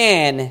born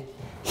again,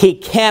 he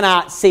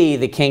cannot see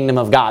the kingdom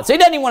of God. So he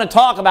doesn't even want to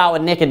talk about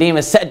what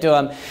Nicodemus said to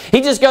him.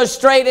 He just goes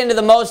straight into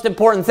the most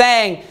important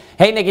thing.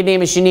 Hey,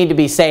 Nicodemus, you need to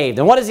be saved.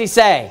 And what does he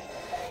say?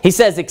 He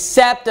says,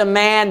 except a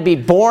man be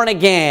born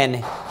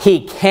again,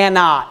 he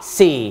cannot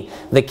see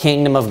the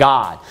kingdom of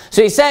God.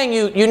 So he's saying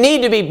you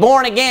need to be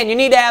born again. You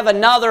need to have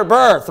another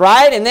birth,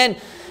 right? And then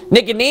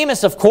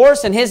Nicodemus, of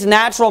course, in his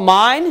natural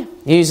mind,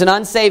 he's an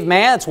unsaved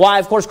man. That's why,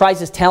 of course,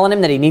 Christ is telling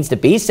him that he needs to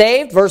be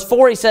saved. Verse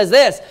 4, he says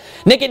this,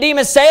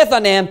 Nicodemus saith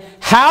unto him,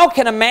 How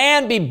can a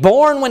man be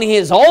born when he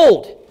is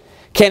old?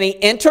 Can he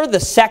enter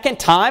the second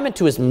time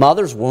into his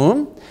mother's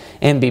womb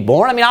and be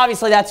born? I mean,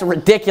 obviously, that's a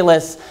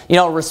ridiculous,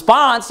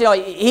 response.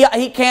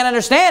 He can't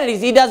understand it.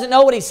 He doesn't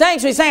know what he's saying.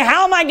 So he's saying,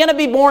 how am I going to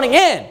be born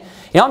again?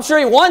 I'm sure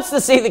he wants to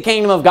see the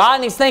kingdom of God,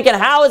 and he's thinking,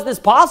 how is this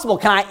possible?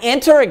 Can I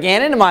enter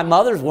again into my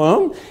mother's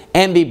womb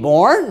and be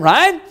born,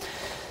 right?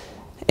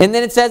 And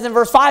then it says in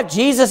verse 5,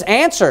 Jesus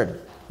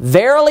answered,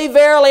 Verily,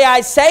 verily,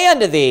 I say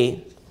unto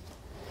thee,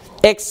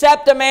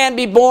 except a man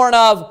be born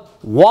of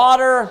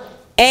water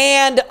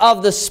and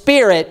of the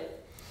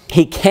Spirit,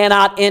 he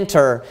cannot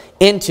enter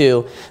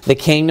into the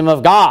kingdom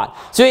of God.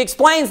 So he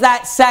explains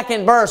that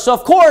second verse. So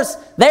of course,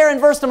 there in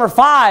verse number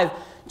 5,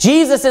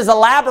 Jesus is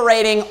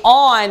elaborating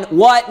on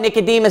what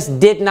Nicodemus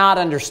did not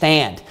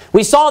understand.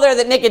 We saw there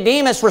that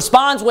Nicodemus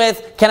responds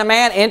with, can a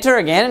man enter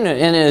again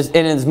in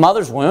his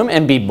mother's womb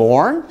and be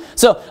born?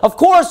 So, of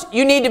course,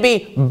 you need to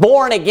be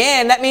born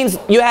again. That means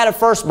you had a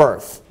first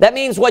birth. That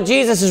means what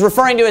Jesus is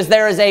referring to is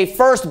there is a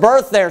first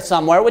birth there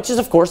somewhere, which is,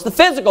 of course, the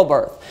physical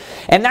birth.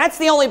 And that's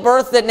the only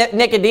birth that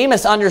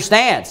Nicodemus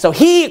understands. So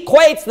he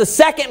equates the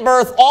second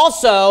birth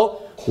also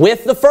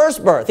with the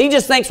first birth. He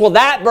just thinks, well,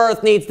 that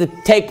birth needs to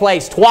take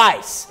place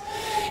twice.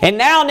 And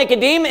now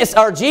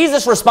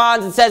Jesus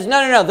responds and says,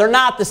 no, they're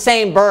not the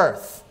same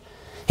birth.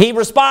 He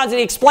responds and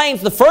he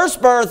explains the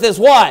first birth is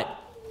what?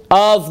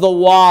 Of the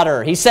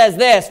water. He says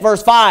this,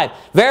 verse 5,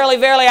 Verily,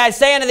 verily, I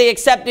say unto thee,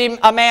 except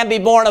a man be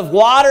born of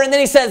water. And then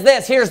he says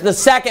this, here's the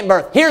second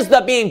birth. Here's the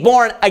being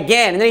born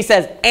again. And then he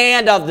says,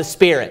 and of the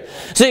Spirit.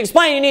 So he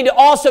explains you need to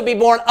also be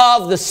born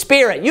of the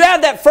Spirit. You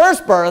have that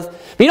first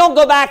birth, but you don't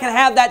go back and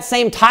have that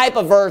same type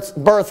of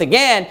birth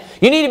again.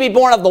 You need to be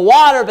born of the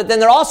water, but then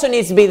there also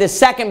needs to be the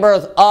second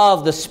birth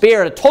of the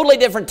Spirit, a totally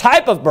different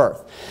type of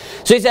birth.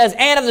 So he says,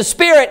 and of the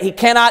Spirit, he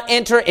cannot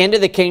enter into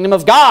the kingdom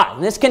of God.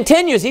 And this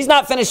continues. He's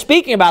not finished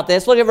speaking about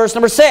this. Look at verse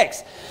number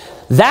 6.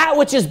 That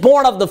which is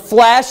born of the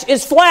flesh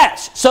is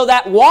flesh. So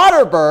that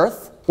water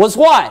birth was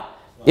what?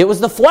 It was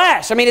the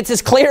flesh. I mean, it's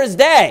as clear as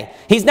day.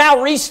 He's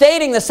now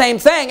restating the same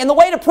thing. And the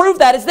way to prove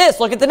that is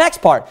this. Look at the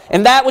next part.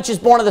 And that which is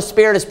born of the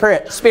Spirit is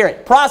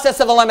spirit. Process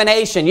of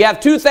elimination. You have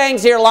two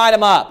things here, line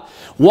them up.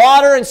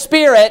 Water and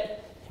spirit,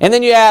 and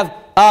then you have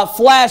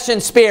flesh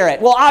and spirit.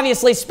 Well,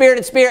 obviously, spirit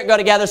and spirit go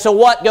together, so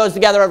what goes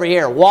together over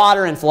here?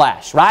 Water and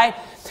flesh, right?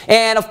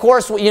 And of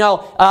course,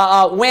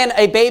 when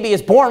a baby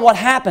is born, what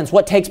happens?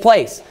 What takes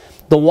place?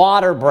 The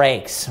water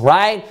breaks,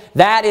 right?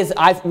 That is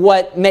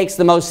what makes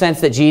the most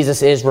sense that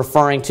Jesus is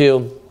referring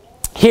to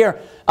here.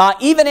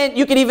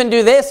 You could even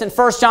do this in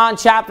 1 John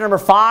chapter number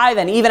 5,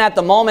 and even at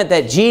the moment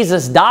that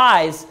Jesus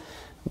dies,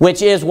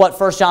 which is what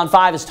 1 John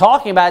 5 is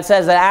talking about. It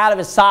says that out of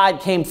his side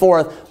came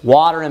forth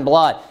water and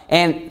blood.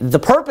 And the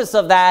purpose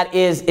of that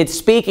is it's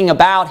speaking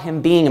about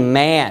him being a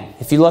man.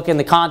 If you look in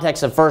the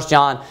context of 1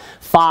 John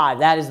 5,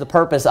 that is the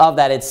purpose of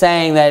that. It's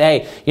saying that,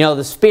 hey,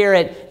 the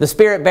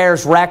Spirit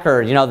bears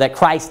record, that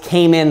Christ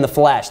came in the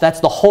flesh.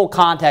 That's the whole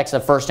context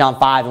of 1 John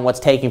 5 and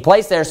what's taking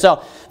place there.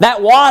 So that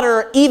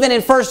water, even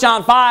in 1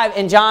 John 5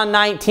 and John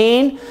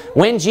 19,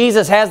 when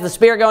Jesus has the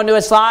Spirit going to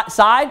his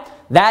side,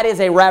 that is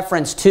a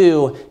reference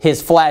to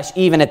his flesh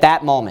even at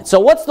that moment. So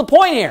what's the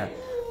point here?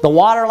 The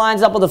water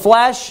lines up with the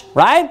flesh,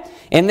 right?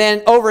 And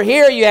then over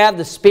here you have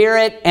the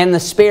Spirit and the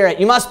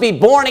Spirit. You must be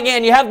born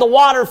again. You have the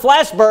water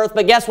flesh birth,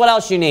 but guess what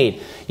else you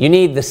need? You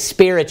need the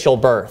spiritual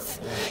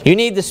birth. You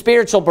need the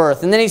spiritual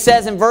birth. And then he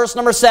says in verse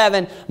number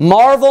 7,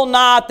 Marvel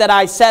not that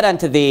I said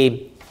unto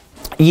thee,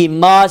 ye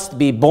must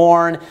be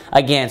born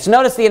again. So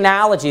notice the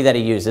analogy that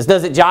he uses.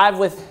 Does it jive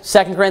with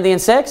 2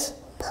 Corinthians 6?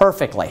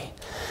 Perfectly.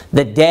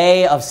 The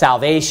day of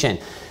salvation.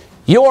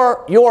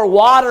 Your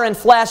water and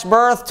flesh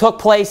birth took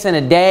place in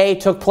a day,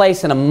 took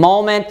place in a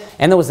moment,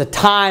 and there was a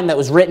time that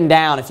was written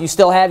down. If you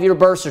still have your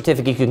birth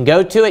certificate, you can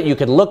go to it, you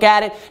could look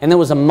at it, and there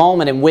was a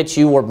moment in which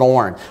you were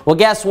born. Well,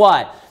 guess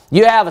what?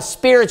 You have a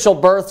spiritual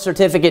birth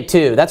certificate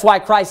too. That's why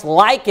Christ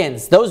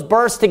likens those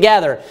births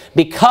together,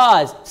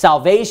 because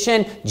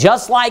salvation,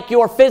 just like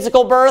your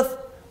physical birth,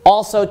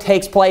 also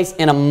takes place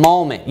in a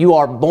moment. You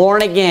are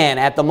born again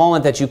at the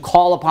moment that you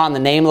call upon the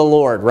name of the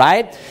Lord,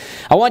 right?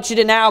 I want you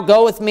to now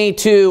go with me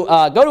to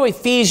go to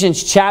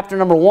Ephesians chapter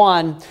number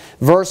 1,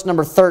 verse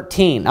number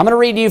 13. I'm going to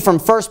read to you from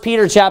 1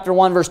 Peter chapter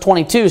 1, verse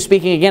 22,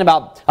 speaking again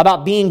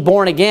about being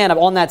born again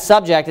on that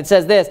subject. It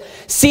says this,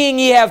 seeing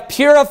ye have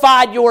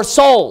purified your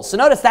souls. So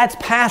notice that's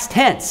past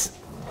tense.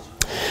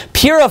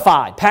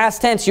 Purified,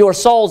 past tense, your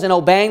souls in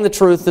obeying the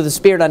truth through the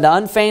Spirit unto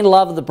unfeigned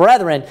love of the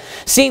brethren,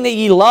 seeing that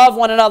ye love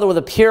one another with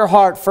a pure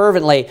heart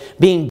fervently,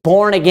 being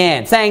born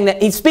again. Saying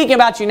that he's speaking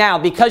about you now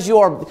because you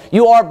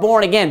are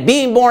born again.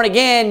 Being born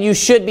again, you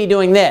should be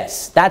doing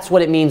this. That's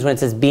what it means when it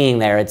says being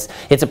there.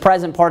 It's a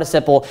present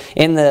participle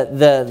in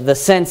the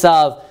sense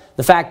of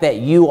the fact that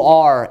you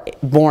are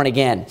born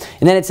again.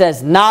 And then it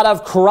says, not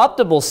of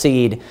corruptible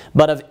seed,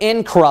 but of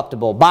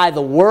incorruptible, by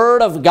the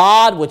word of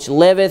God which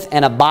liveth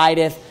and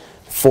abideth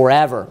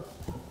forever.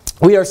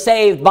 We are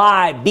saved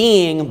by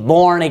being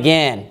born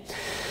again.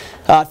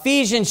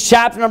 Ephesians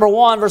chapter number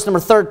 1, verse number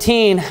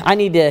 13. I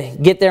need to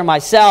get there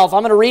myself.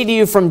 I'm going to read to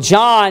you from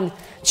John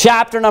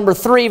chapter number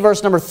 3,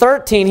 verse number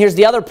 13. Here's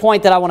the other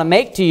point that I want to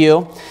make to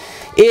you,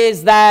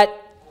 is that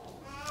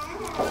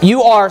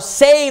you are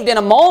saved in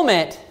a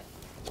moment,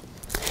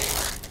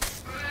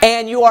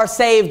 and you are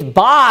saved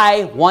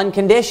by one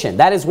condition.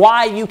 That is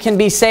why you can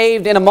be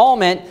saved in a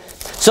moment.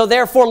 So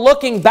therefore,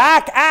 looking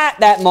back at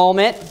that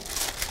moment,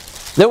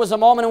 there was a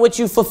moment in which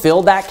you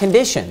fulfilled that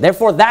condition.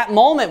 Therefore, that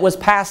moment was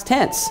past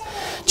tense.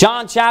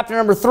 John chapter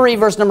number 3,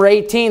 verse number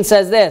 18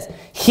 says this,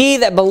 he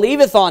that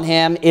believeth on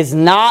him is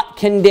not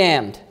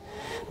condemned,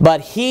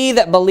 but he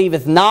that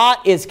believeth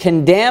not is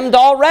condemned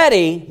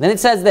already. Then it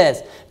says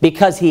this,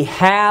 because he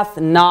hath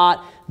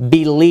not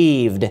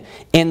believed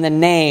in the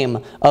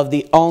name of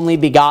the only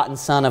begotten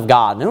Son of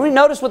God. And we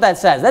notice what that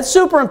says. That's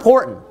super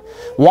important.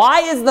 Why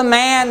is the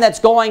man that's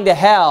going to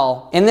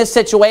hell in this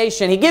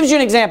situation? He gives you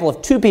an example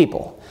of two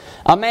people.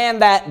 A man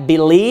that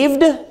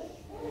believed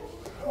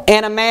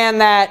and a man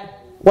that,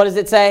 what does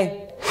it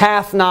say?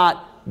 Hath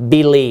not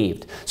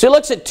believed. So he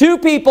looks at two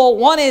people.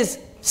 One is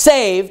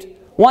saved,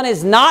 one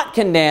is not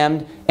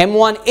condemned, and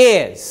one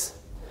is.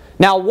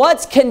 Now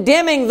what's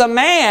condemning the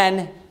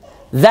man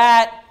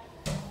that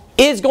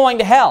is going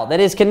to hell, that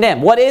is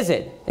condemned? What is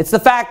it? It's the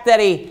fact that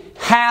he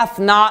hath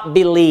not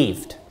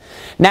believed.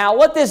 Now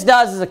what this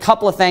does is a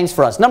couple of things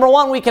for us. Number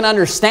one, we can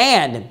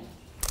understand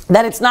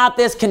that it's not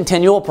this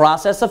continual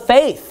process of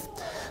faith.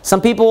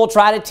 Some people will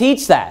try to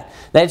teach that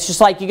it's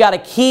just like you got to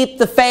keep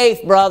the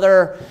faith,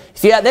 brother.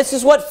 This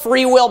is what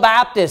Free Will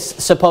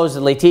Baptists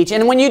supposedly teach.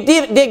 And when you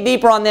dig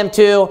deeper on them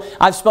too,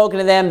 I've spoken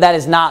to them, that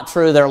is not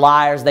true. They're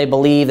liars. They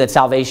believe that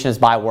salvation is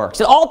by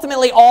works. It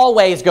ultimately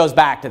always goes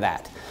back to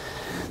that.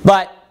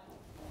 But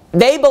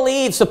they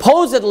believe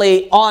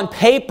supposedly on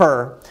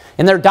paper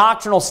in their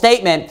doctrinal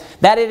statement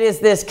that it is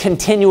this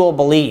continual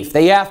belief,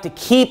 that you have to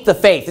keep the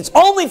faith. It's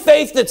only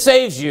faith that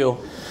saves you.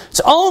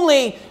 It's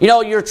only,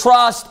 your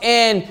trust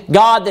in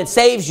God that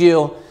saves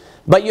you,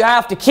 but you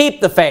have to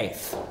keep the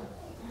faith.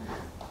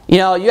 You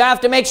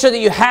have to make sure that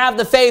you have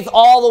the faith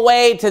all the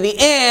way to the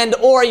end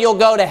or you'll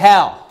go to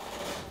hell.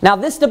 Now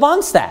this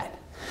debunks that.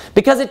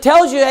 Because it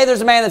tells you, hey,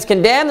 there's a man that's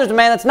condemned, there's a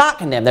man that's not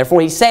condemned,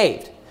 therefore he's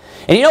saved.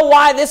 And you know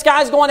why this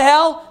guy's going to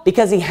hell?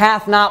 Because he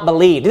hath not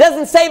believed. It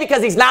doesn't say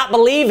because he's not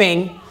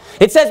believing.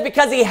 It says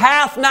because he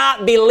hath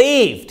not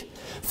believed.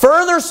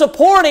 Further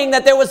supporting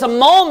that there was a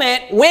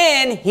moment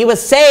when he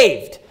was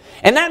saved.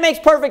 And that makes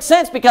perfect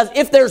sense because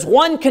if there's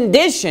one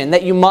condition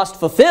that you must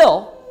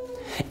fulfill,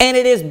 and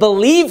it is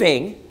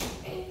believing,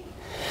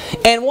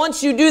 and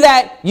once you do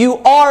that, you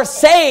are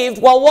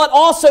saved. Well, what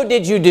also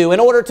did you do in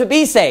order to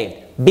be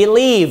saved?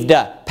 Believed,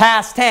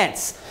 past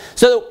tense.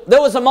 So there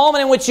was a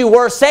moment in which you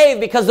were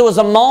saved because there was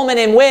a moment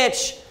in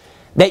which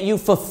that you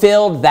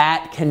fulfilled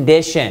that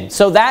condition.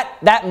 So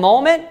that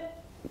moment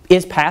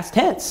is past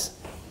tense.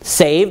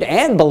 Saved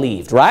and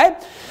believed,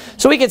 right?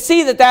 So we can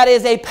see that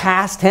is a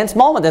past tense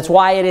moment. That's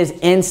why it is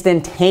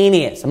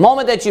instantaneous. A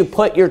moment that you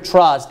put your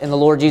trust in the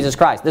Lord Jesus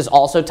Christ. This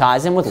also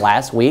ties in with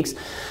last week's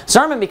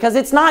sermon because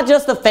it's not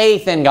just the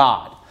faith in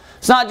God.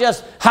 It's not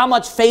just how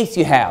much faith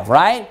you have,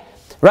 right?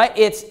 Right?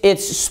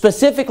 It's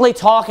specifically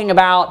talking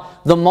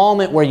about the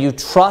moment where you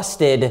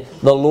trusted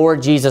the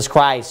Lord Jesus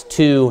Christ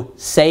to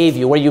save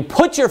you, where you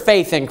put your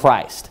faith in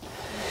Christ.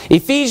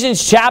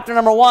 Ephesians chapter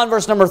number 1,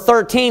 verse number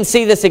 13,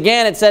 see this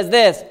again. It says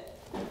this,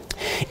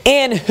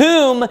 in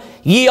whom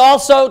ye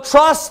also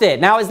trusted.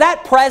 Now, is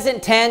that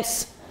present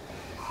tense?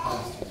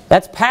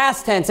 That's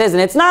past tense, isn't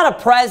it? It's not a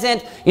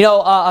present,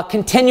 a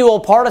continual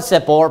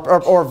participle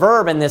or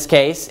verb in this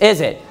case,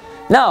 is it?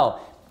 No.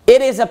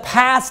 It is a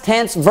past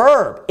tense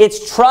verb.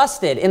 It's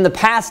trusted in the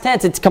past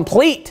tense. It's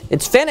complete.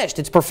 It's finished.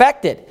 It's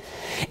perfected.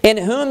 In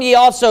whom ye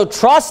also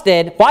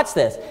trusted, watch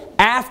this,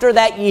 after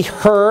that ye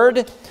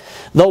heard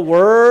the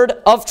word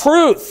of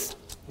truth,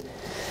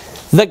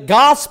 the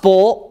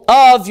gospel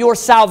of your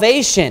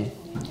salvation,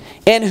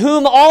 in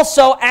whom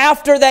also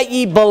after that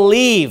ye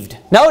believed.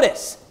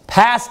 Notice,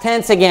 past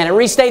tense again. It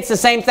restates the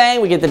same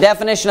thing. We get the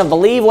definition of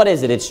believe. What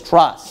is it? It's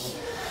trust.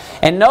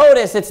 And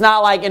notice it's not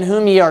like in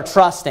whom ye are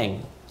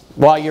trusting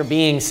while you're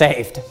being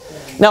saved.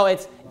 No,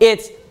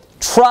 it's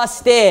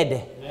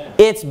trusted.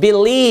 It's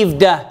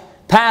believed.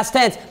 Past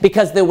tense,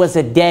 because there was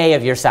a day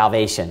of your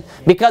salvation.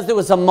 Because there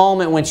was a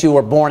moment in which you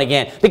were born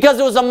again. Because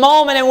there was a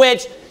moment in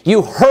which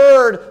you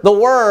heard the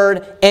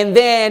word and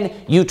then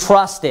you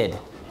trusted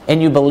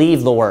and you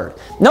believed the word.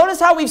 Notice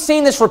how we've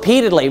seen this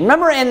repeatedly.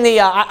 Remember in the,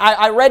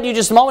 I read you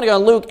just a moment ago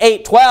in Luke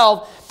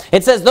 8:12,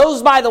 it says,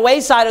 those by the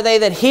wayside are they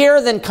that hear,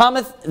 then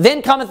cometh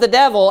the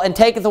devil and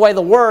taketh away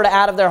the word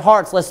out of their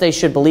hearts, lest they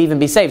should believe and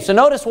be saved. So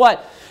notice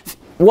what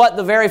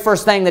the very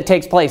first thing that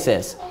takes place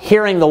is.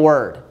 Hearing the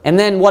word. And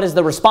then what is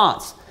the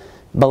response?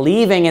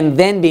 Believing and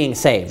then being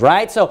saved,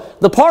 right? So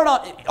the part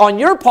on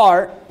your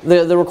part,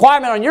 the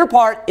requirement on your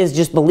part is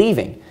just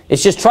believing.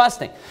 It's just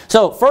trusting.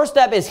 So first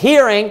step is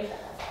hearing.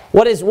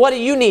 What do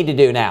you need to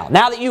do now?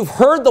 Now that you've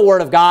heard the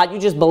word of God, you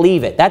just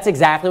believe it. That's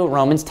exactly what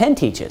Romans 10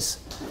 teaches.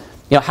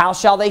 How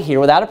shall they hear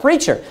without a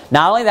preacher?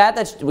 Not only that,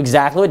 that's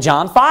exactly what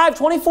John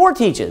 5:24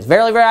 teaches.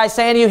 Verily, verily, I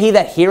say unto you, he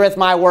that heareth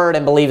my word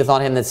and believeth on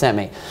him that sent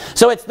me.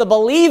 So it's the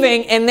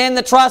believing and then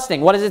the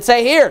trusting. What does it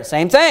say here?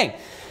 Same thing.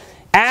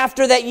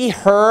 After that ye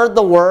heard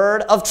the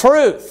word of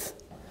truth.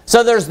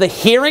 So there's the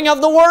hearing of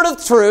the word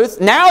of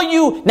truth. Now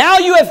you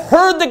have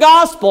heard the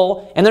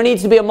gospel, and there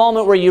needs to be a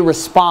moment where you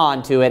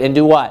respond to it and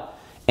do what?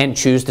 And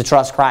choose to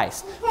trust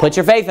Christ. Put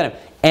your faith in him.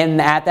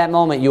 And at that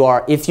moment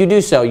if you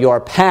do so, you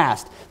are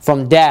passed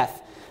from death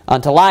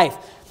unto life.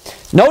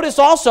 Notice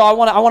also, I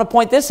want to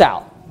point this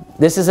out.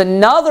 This is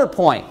another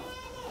point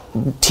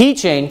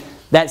teaching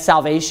that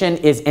salvation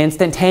is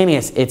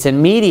instantaneous. It's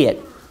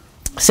immediate.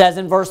 It says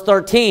in verse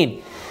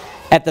 13,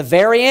 at the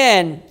very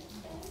end,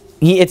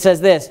 it says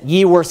this,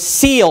 ye were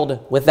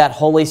sealed with that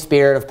Holy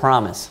Spirit of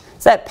promise.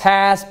 Is that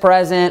past,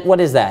 present? What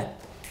is that?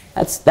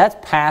 That's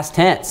past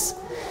tense.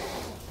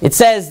 It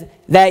says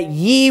that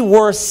ye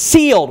were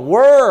sealed,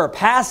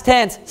 past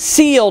tense,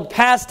 sealed,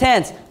 past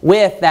tense,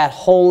 with that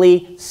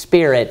Holy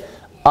Spirit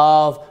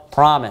of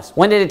promise.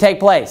 When did it take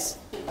place?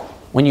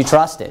 When you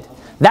trusted.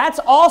 That's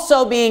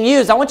also being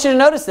used. I want you to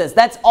notice this.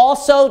 That's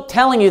also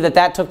telling you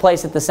that took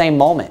place at the same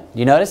moment.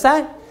 You notice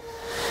that?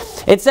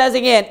 It says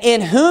again, in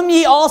whom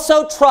ye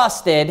also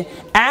trusted,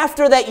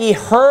 after that ye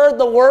heard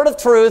the word of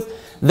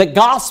truth, the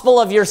gospel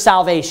of your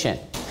salvation.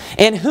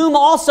 In whom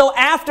also,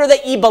 after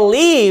that ye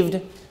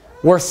believed,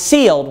 were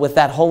sealed with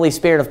that Holy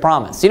Spirit of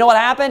promise. You know what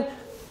happened?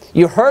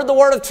 You heard the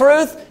word of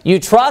truth, you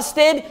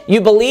trusted,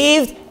 you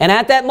believed, and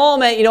at that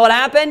moment, you know what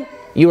happened?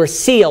 You were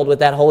sealed with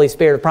that Holy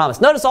Spirit of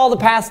promise. Notice all the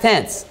past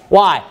tense.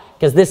 Why?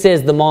 Because this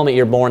is the moment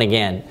you're born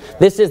again.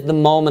 This is the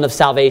moment of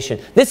salvation.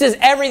 This is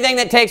everything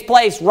that takes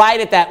place right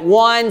at that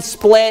one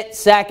split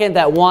second,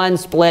 that one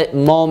split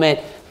moment,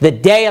 the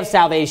day of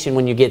salvation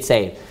when you get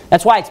saved.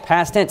 That's why it's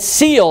past tense.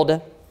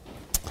 Sealed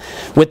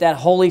with that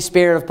Holy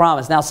Spirit of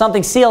promise. Now,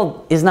 something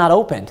sealed is not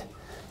opened.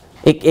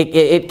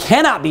 It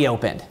cannot be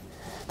opened.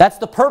 That's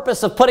the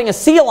purpose of putting a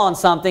seal on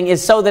something,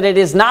 is so that it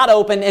is not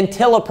opened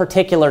until a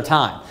particular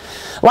time.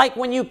 Like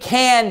when you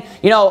can,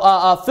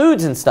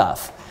 foods and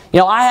stuff.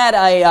 I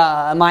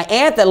had my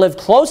aunt that lived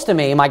close to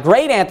me, my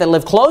great aunt that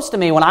lived close to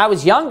me when I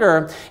was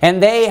younger,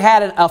 and they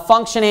had a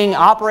functioning,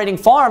 operating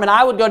farm, and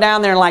I would go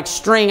down there and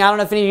string, I don't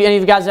know if any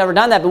of you guys have ever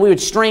done that, but we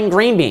would string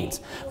green beans.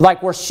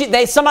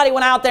 Somebody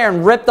went out there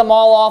and ripped them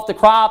all off the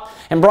crop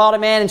and brought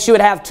them in, and she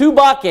would have 2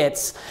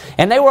 buckets,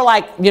 and they were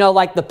like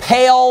the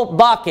pail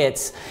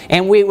buckets,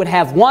 and we would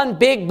have one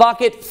big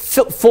bucket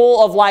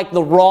full of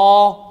the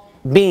raw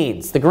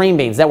beans, the green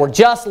beans, that were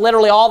just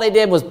literally all they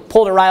did was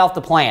pulled it right off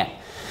the plant.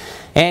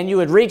 And you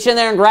would reach in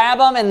there and grab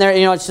them, and there,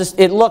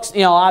 it looks,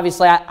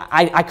 obviously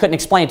I couldn't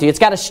explain it to you. It's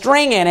got a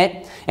string in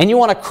it, and you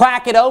want to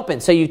crack it open.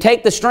 So you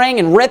take the string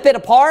and rip it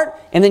apart,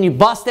 and then you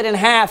bust it in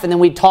half, and then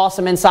we'd toss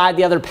them inside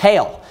the other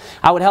pail.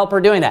 I would help her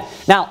doing that.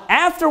 Now,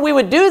 after we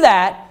would do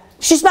that,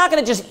 she's not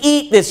going to just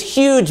eat this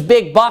huge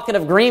big bucket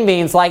of green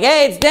beans like,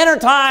 hey, it's dinner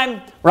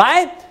time,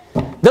 right?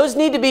 Those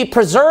need to be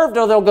preserved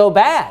or they'll go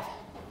bad.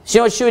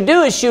 So what she would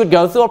do is she would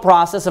go through a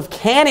process of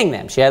canning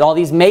them. She had all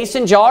these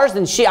mason jars,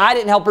 and I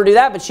didn't help her do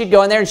that, but she'd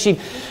go in there and she'd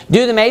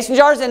do the mason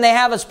jars, and they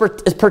have a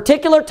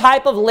particular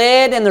type of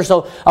lid, and there's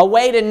a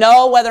way to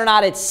know whether or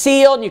not it's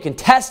sealed, and you can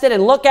test it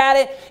and look at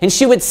it, and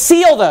she would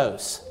seal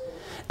those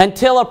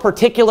until a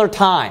particular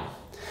time,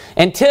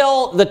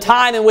 until the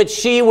time in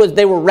which they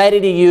were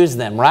ready to use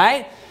them,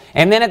 right?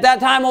 And then at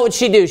that time, what would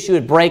she do? She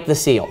would break the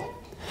seal.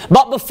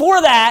 But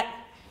before that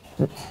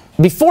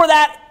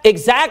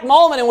exact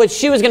moment in which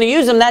she was going to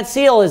use them, that's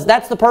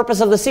the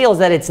purpose of the seal, is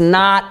that it's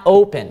not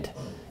opened.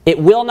 It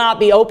will not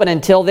be open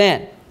until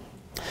then.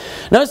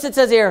 Notice it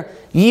says here,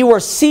 ye were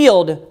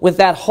sealed with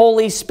that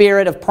Holy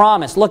Spirit of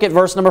promise. Look at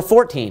verse number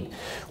 14,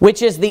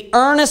 which is the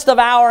earnest of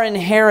our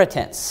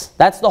inheritance.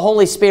 That's the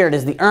Holy Spirit,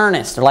 is the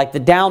earnest, or like the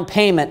down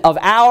payment of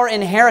our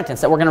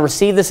inheritance, that we're going to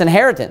receive this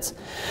inheritance,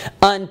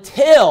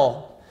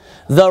 until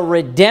the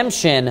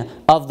redemption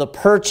of the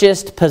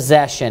purchased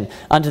possession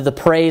unto the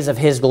praise of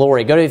His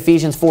glory. Go to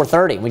Ephesians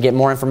 4:30. We get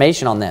more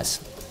information on this.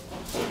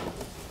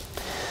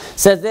 It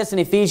says this in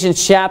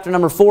Ephesians chapter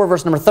number 4,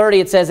 verse number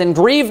 30. It says, and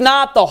grieve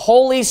not the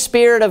Holy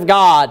Spirit of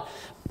God,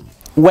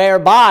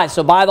 whereby,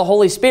 so by the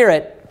Holy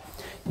Spirit,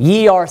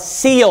 ye are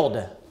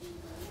sealed.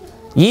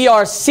 Ye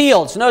are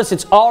sealed. So notice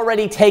it's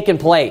already taken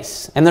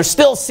place, and they're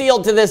still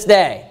sealed to this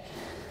day.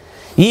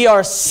 Ye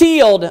are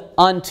sealed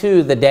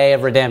unto the day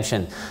of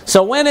redemption.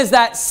 So when is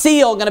that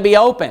seal going to be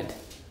opened?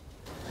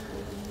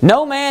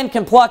 No man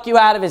can pluck you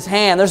out of His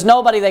hand. There's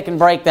nobody that can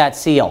break that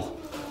seal.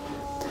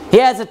 He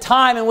has a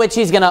time in which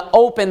He's going to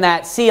open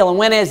that seal. And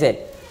when is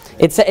it?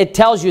 It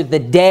tells you the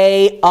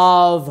day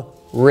of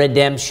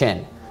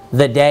redemption.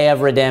 The day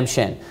of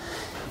redemption.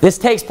 This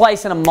takes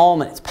place in a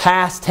moment. It's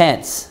past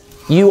tense.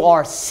 You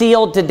are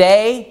sealed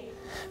today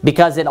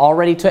because it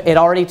already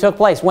took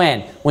place.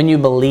 When? When you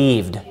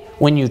believed.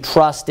 When you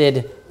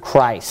trusted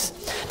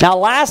Christ. Now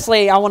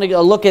lastly, I want to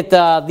go look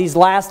at these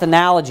last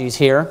analogies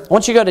here. I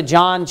want you to go to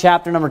John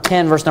chapter number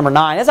 10, verse number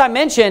 9. As I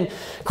mentioned,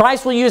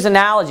 Christ will use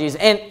analogies.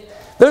 And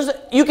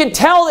you can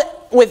tell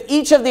that with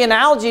each of the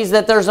analogies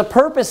that there's a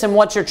purpose in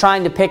what you're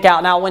trying to pick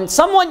out. Now when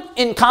someone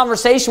in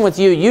conversation with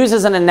you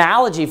uses an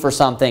analogy for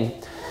something,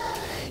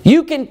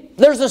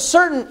 there's a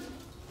certain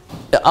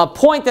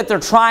point that they're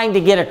trying to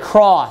get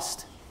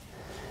across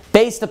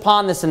based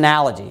upon this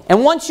analogy.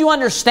 And once you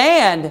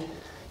understand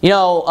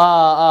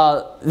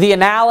the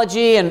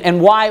analogy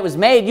and why it was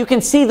made, you can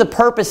see the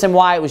purpose and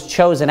why it was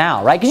chosen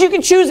out, right? Because you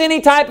can choose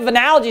any type of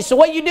analogy. So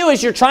what you do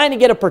is you're trying to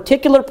get a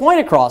particular point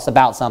across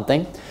about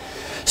something.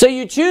 So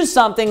you choose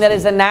something that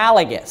is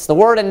analogous. The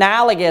word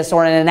analogous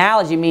or an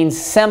analogy means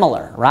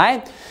similar,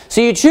 right?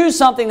 So you choose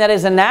something that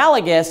is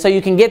analogous so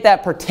you can get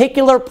that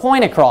particular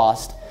point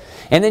across.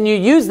 And then you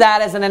use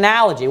that as an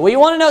analogy. Well, you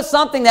want to know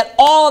something that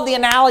all of the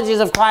analogies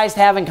of Christ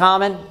have in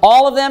common?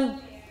 All of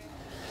them?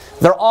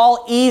 They're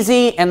all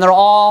easy, and they're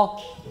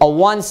all a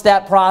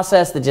one-step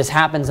process that just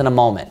happens in a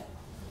moment.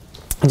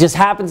 It just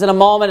happens in a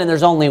moment, and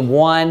there's only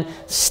one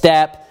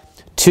step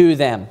to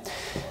them.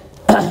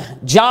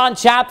 John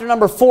chapter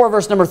number 4,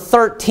 verse number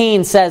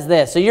 13 says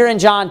this. So you're in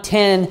John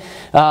 10,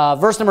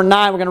 verse number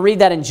 9. We're going to read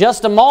that in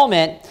just a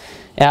moment.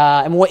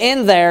 And we'll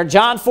end there.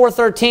 John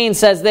 4:13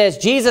 says this.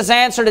 Jesus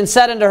answered and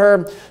said unto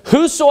her,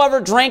 whosoever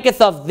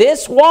drinketh of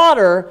this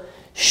water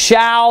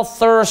shall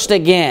thirst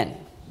again.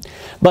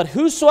 But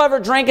whosoever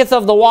drinketh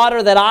of the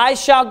water that I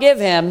shall give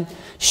him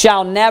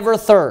shall never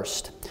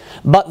thirst.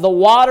 But the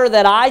water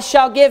that I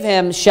shall give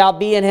him shall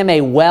be in him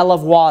a well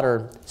of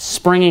water,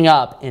 springing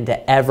up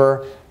into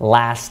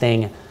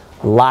everlasting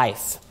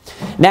life.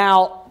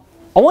 Now,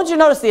 I want you to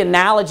notice the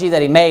analogy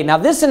that he made. Now,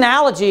 this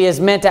analogy is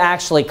meant to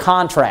actually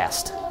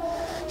contrast.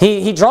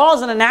 He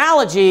draws an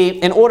analogy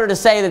in order to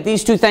say that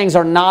these two things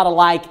are not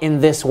alike in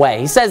this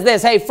way. He says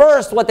this, hey,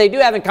 first, what they do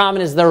have in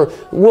common is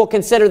we'll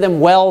consider them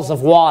wells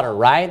of water,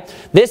 right?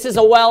 This is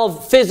a well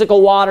of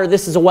physical water.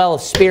 This is a well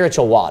of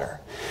spiritual water.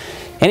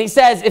 And he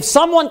says, if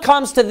someone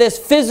comes to this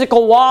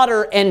physical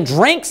water and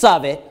drinks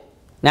of it,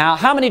 now,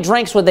 how many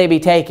drinks would they be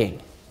taking?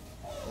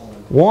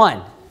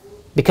 One.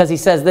 Because he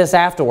says this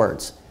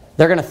afterwards.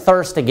 They're going to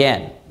thirst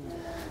again.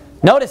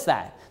 Notice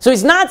that. So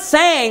he's not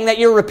saying that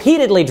you're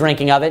repeatedly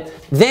drinking of it.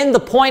 Then the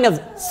point of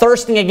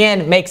thirsting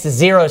again makes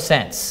zero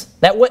sense.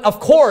 Of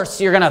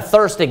course, you're going to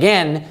thirst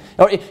again.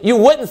 Or you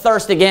wouldn't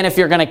thirst again if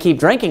you're going to keep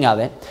drinking of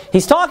it.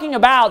 He's talking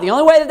about the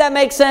only way that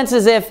makes sense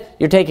is if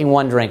you're taking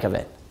one drink of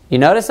it. You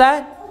notice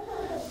that?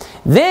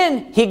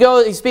 Then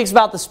he speaks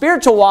about the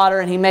spiritual water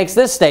and he makes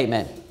this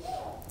statement.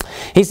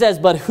 He says,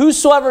 but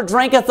whosoever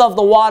drinketh of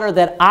the water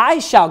that I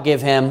shall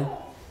give him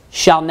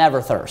shall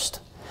never thirst.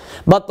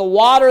 But the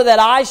water that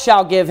I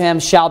shall give him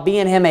shall be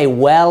in him a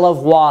well of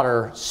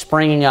water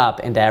springing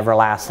up into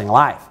everlasting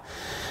life.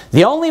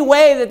 The only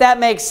way that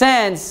makes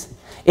sense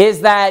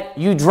is that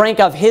you drink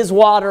of his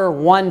water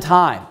one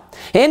time.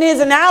 In his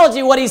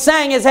analogy, what he's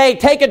saying is, hey,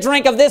 take a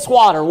drink of this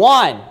water,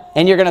 one,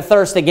 and you're going to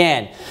thirst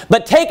again.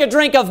 But take a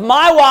drink of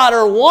my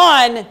water,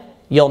 one,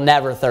 you'll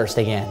never thirst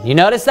again. You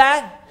notice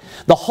that?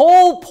 The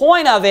whole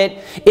point of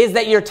it is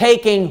that you're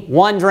taking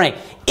one drink.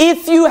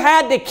 If you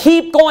had to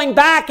keep going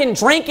back and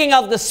drinking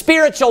of the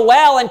spiritual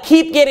well and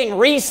keep getting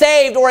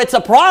resaved, or it's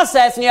a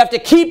process and you have to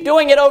keep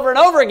doing it over and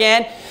over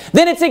again,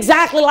 then it's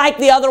exactly like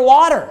the other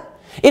water.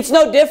 It's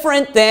no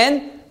different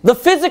than the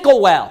physical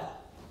well.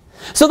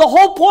 So the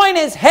whole point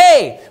is,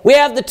 hey, we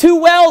have the two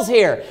wells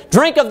here.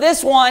 Drink of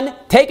this one,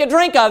 take a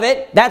drink of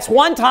it. That's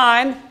one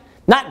time,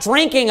 not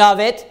drinking of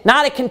it,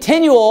 not a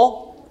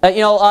continual,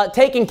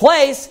 taking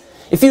place.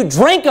 If you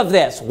drink of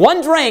this,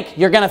 one drink,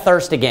 you're going to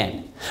thirst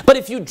again. But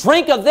if you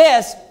drink of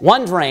this,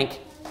 one drink,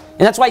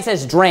 and that's why he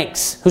says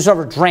drinks,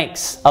 whosoever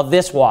drinks of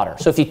this water.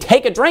 So if you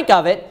take a drink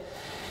of it,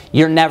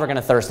 you're never going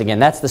to thirst again.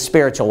 That's the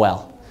spiritual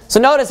well. So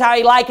notice how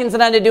he likens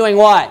it unto doing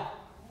what?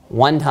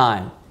 One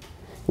time.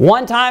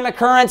 One time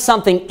occurrence,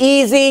 something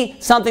easy,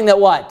 something that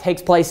what?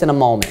 Takes place in a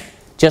moment.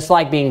 Just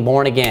like being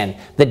born again.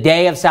 The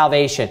day of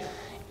salvation.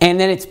 And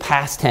then it's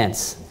past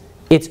tense.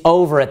 It's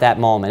over at that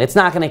moment.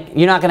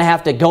 You're not going to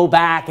have to go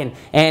back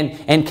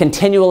and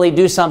continually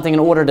do something in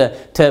order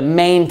to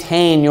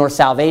maintain your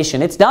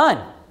salvation. It's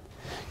done.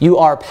 You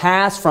are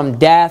passed from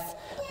death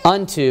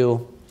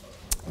unto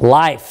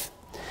life.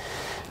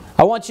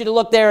 I want you to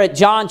look there at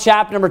John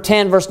chapter number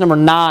 10, verse number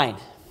 9.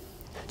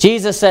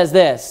 Jesus says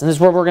this, and this is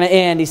where we're going to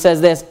end. He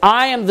says this,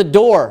 I am the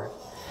door.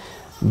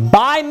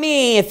 By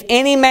me, if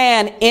any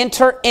man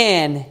enter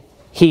in,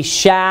 he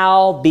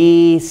shall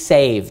be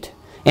saved.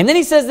 And then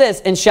he says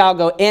this, and shall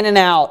go in and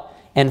out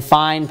and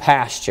find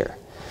pasture.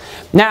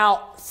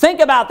 Now, think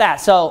about that.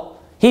 So,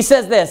 he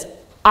says this,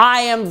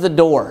 I am the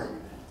door.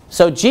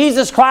 So,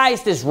 Jesus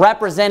Christ is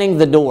representing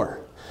the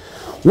door.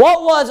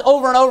 What was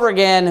over and over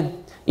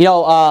again,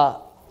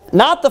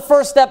 not the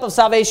first step of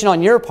salvation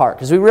on your part,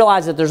 because we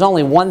realize that there's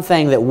only one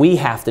thing that we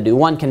have to do,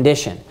 one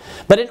condition.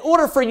 But in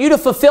order for you to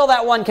fulfill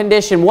that one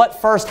condition, what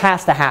first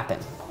has to happen?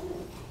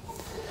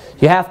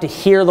 You have to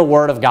hear the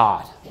Word of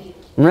God.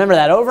 Remember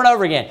that over and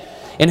over again.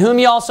 In whom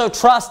ye also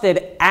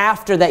trusted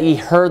after that ye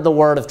heard the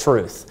word of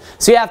truth.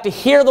 So you have to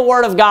hear the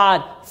Word of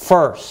God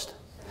first.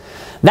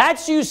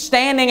 That's you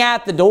standing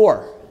at the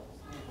door.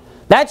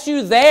 That's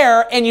you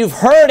there and you've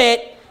heard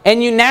it,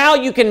 and now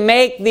you can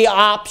make the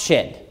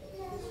option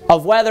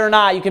of whether or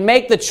not you can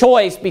make the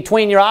choice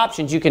between your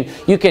options. You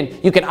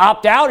can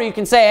opt out, or you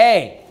can say,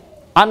 hey,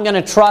 I'm going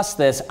to trust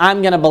this.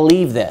 I'm going to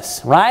believe this,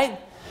 right?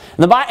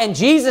 And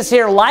Jesus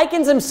here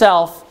likens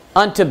himself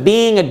unto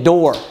being a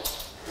door.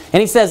 And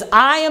he says,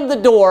 I am the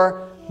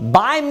door.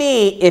 By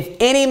me, if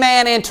any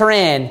man enter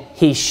in,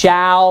 he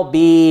shall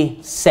be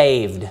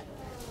saved.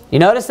 You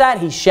notice that?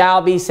 He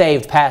shall be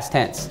saved, past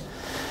tense.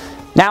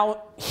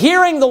 Now,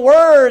 hearing the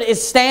word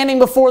is standing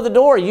before the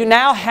door. You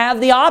now have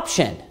the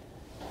option.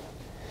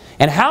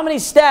 And how many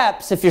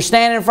steps, if you're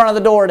standing in front of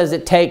the door, does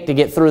it take to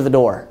get through the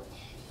door?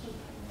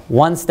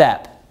 One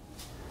step.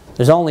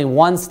 There's only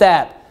one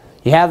step.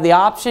 You have the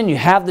option. You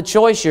have the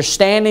choice. You're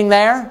standing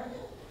there.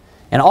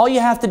 And all you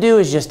have to do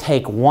is just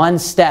take one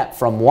step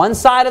from one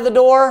side of the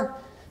door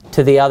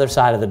to the other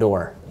side of the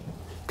door.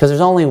 Because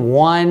there's only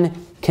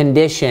one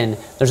condition,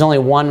 there's only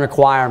one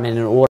requirement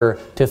in order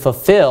to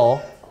fulfill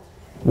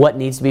what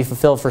needs to be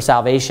fulfilled for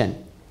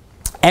salvation.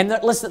 And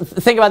listen,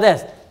 think about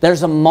this.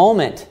 There's a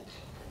moment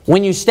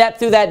when you step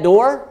through that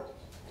door,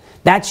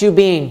 that's you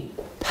being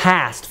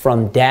passed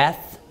from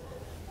death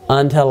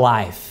unto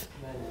life.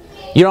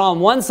 You're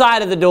on one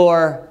side of the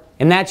door,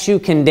 and that's you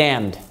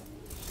condemned.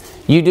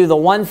 You do the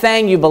one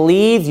thing, you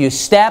believe, you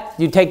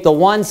take the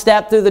one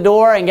step through the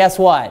door, and guess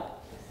what?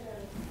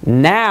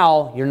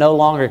 Now you're no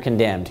longer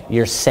condemned.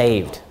 You're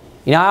saved.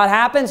 You know how it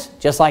happens?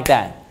 Just like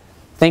that.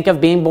 Think of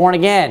being born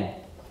again.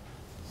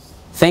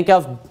 Think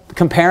of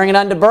comparing it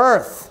unto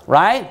birth,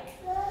 right?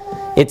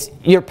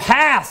 You're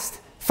passed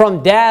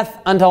from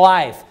death unto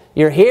life.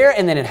 You're here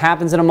and then it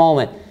happens in a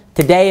moment.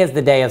 Today is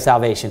the day of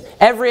salvation.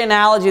 Every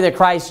analogy that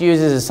Christ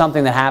uses is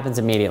something that happens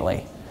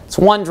immediately. It's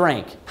one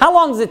drink. How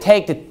long does it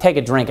take to take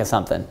a drink of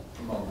something?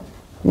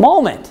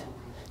 Moment.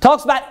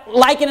 Talks about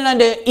likening it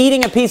unto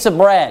eating a piece of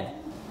bread.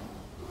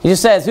 He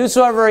just says,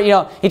 whosoever, he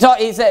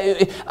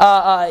said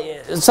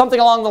something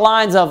along the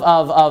lines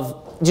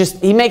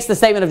he makes the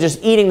statement of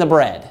just eating the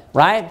bread,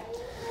 right?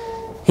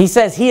 He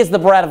says, he is the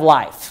bread of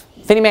life.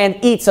 If any man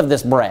eats of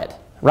this bread,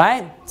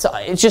 right? So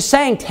it's just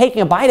saying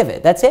taking a bite of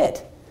it. That's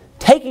it.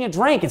 Taking a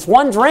drink. It's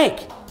one drink.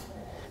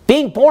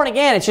 Being born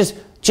again, it's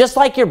just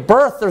like your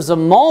birth. There's a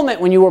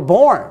moment when you were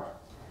born.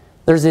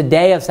 There's a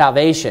day of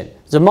salvation.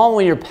 There's a moment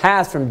when you're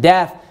passed from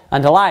death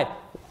unto life.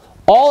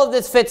 All of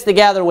this fits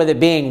together with it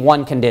being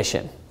one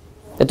condition.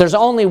 That there's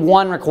only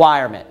one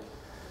requirement.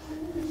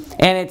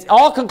 And it's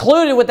all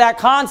concluded with that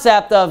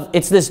concept of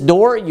it's this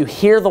door, you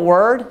hear the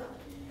word,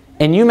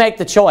 and you make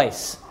the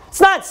choice. It's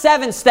not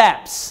 7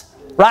 steps,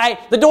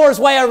 right? The door's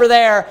way over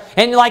there,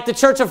 and like the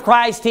Church of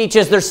Christ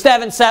teaches, there's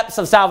 7 steps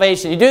of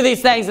salvation. You do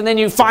these things, and then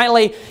you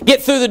finally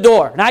get through the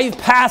door. Now you've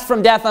passed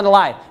from death unto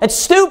life. It's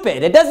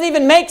stupid. It doesn't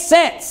even make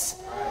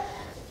sense.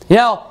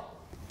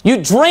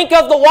 You drink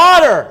of the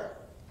water.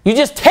 You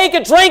just take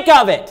a drink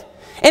of it.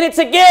 And it's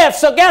a gift,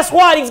 so guess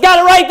what? He's got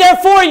it right there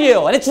for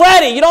you, and it's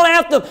ready. You don't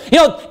have to,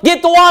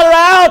 get the water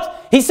out.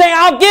 He's saying,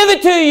 I'll give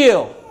it to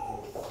you.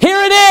 Here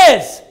it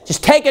is.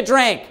 Just take a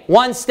drink.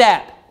 One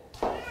step.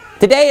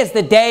 Today is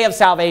the day of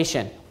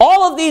salvation.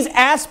 All of these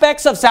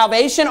aspects of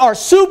salvation are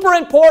super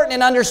important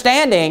in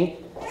understanding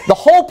the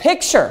whole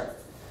picture.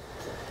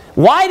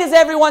 Why does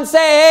everyone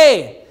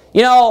say,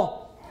 hey,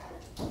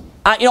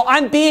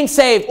 I'm being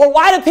saved? Or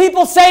why do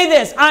people say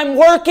this? I'm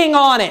working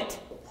on it.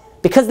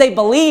 Because they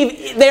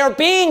believe they are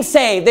being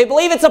saved. They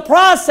believe it's a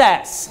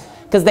process.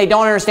 Because they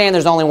don't understand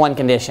there's only one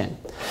condition.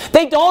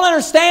 They don't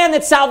understand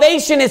that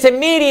salvation is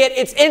immediate.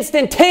 It's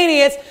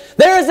instantaneous.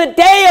 There is a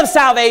day of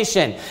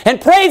salvation. And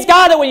praise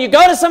God that when you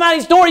go to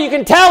somebody's door, you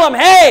can tell them,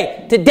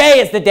 hey, today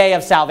is the day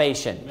of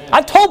salvation. Amen.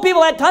 I've told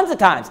people that tons of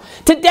times.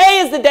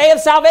 Today is the day of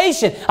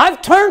salvation.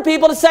 I've turned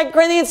people to 2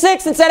 Corinthians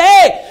 6 and said,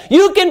 hey,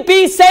 you can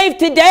be saved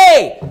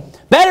today.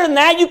 Better than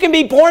that, you can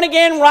be born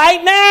again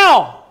right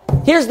now.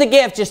 Here's the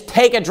gift. Just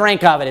take a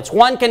drink of it. It's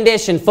one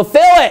condition.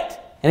 Fulfill it.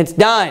 And it's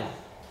done.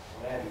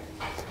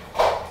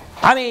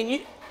 I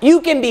mean,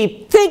 you can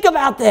think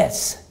about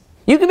this.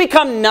 You can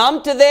become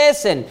numb to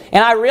this. And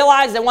I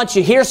realize that once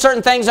you hear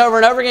certain things over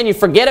and over again, you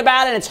forget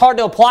about it. And it's hard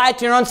to apply it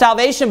to your own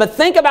salvation. But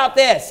think about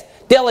this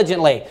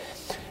diligently.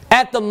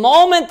 At the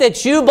moment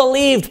that you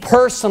believed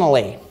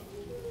personally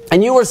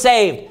and you were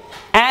saved,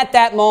 at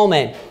that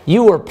moment,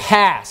 you were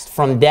passed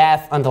from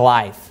death unto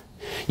life.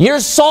 Your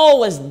soul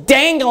was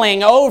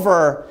dangling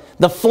over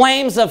the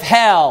flames of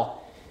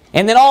hell,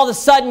 and then all of a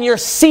sudden you're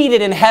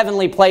seated in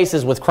heavenly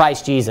places with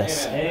Christ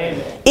Jesus.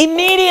 Amen.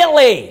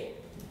 Immediately.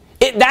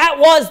 That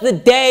was the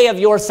day of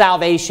your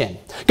salvation.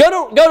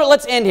 Go to.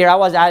 Let's end here.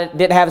 I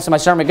didn't have this in my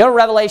sermon. Go to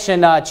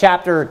Revelation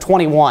chapter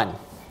 21.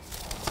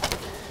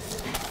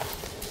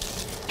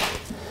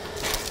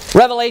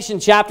 Revelation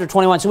chapter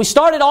 21. So we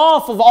started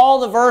off of all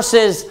the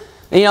verses,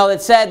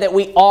 that said that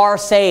we are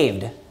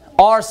saved.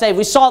 Are saved.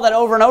 We saw that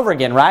over and over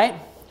again, right?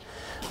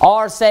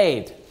 Are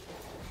saved.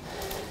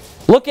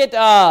 Look at,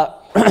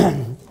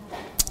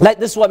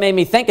 this is what made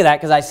me think of that,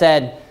 because I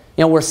said,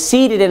 we're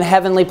seated in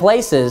heavenly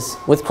places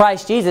with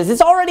Christ Jesus. It's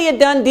already a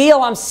done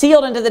deal. I'm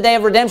sealed into the day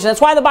of redemption.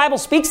 That's why the Bible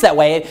speaks that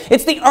way.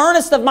 It's the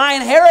earnest of my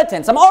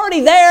inheritance. I'm already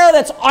there.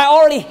 I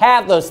already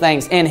have those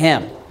things in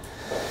Him.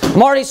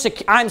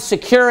 I'm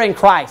secure in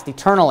Christ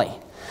eternally.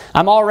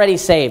 I'm already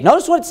saved.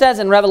 Notice what it says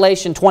in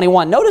Revelation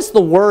 21. Notice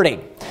the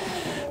wording.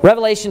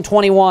 Revelation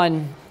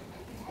 21,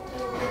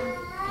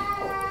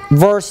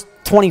 verse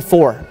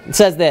 24. It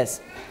says this,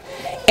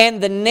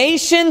 and the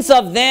nations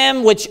of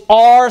them which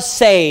are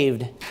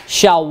saved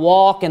shall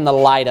walk in the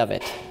light of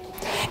it.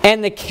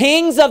 And the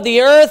kings of the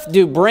earth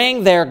do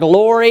bring their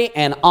glory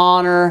and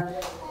honor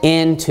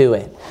into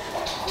it.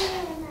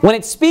 When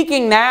it's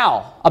speaking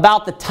now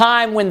about the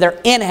time when they're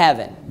in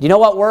heaven, do you know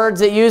what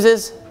words it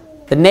uses?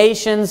 The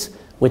nations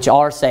which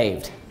are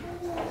saved.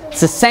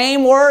 It's the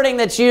same wording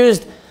that's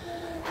used,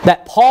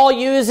 that Paul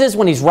uses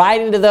when he's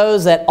writing to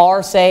those that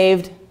are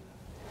saved.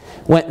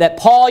 That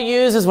Paul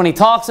uses when he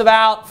talks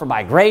about, for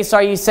by grace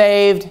are you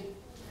saved.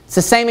 It's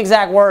the same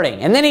exact wording.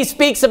 And then he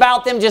speaks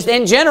about them just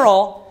in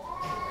general.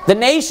 The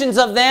nations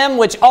of them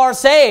which are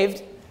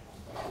saved,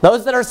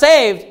 those that are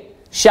saved,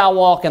 shall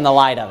walk in the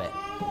light of it.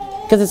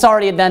 Because it's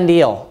already a done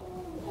deal.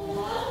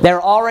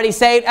 They're already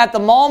saved at the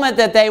moment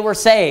that they were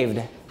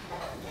saved.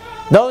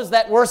 Those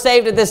that were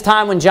saved at this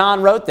time when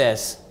John wrote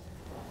this,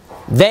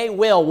 they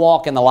will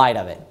walk in the light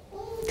of it.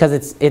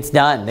 Because it's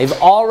done. They've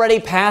already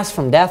passed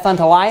from death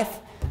unto life.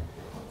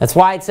 That's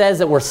why it says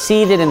that we're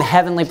seated in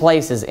heavenly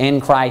places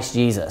in Christ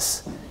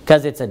Jesus.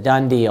 Because it's a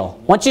done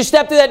deal. Once you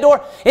step through that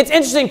door, it's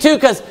interesting too,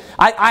 because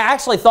I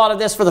actually thought of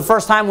this for the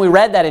first time we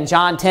read that in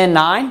John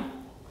 10:9.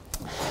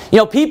 You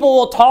know, people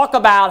will talk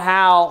about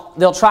how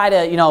they'll try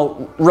to, you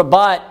know,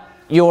 rebut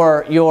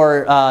your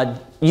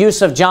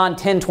use of John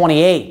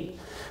 10:28,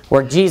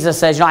 where Jesus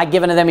says, you know, I've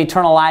given to them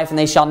eternal life and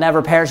they shall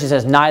never perish. He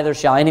says, neither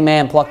shall any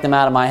man pluck them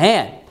out of my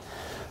hand.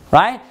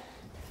 Right?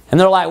 And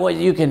they're like, well,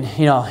 you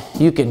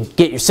can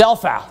get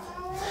yourself out.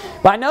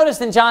 But I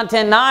noticed in John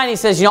 10:9, he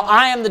says, you know,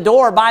 I am the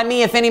door. By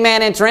me, if any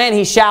man enter in,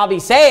 he shall be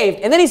saved.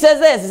 And then he says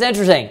this, it's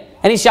interesting.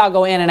 And he shall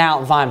go in and out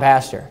and find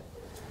pasture.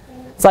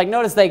 It's like,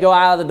 notice they go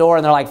out of the door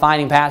and they're like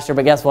finding pasture,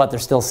 but guess what? They're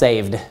still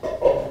saved.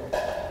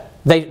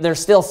 They're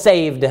still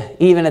saved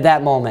even at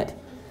that moment.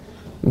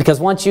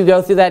 Because once you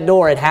go through that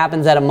door, it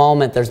happens at a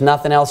moment. There's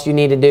nothing else you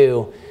need to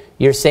do.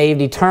 You're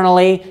saved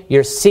eternally.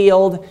 You're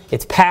sealed.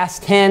 It's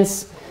past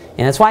tense.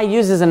 And that's why he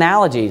uses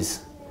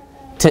analogies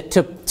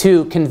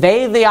to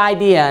convey the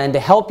idea and to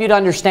help you to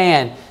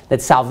understand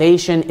that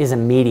salvation is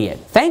immediate.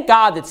 Thank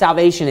God that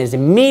salvation is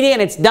immediate.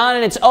 It's done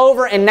and it's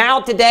over. And now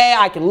today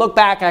I can look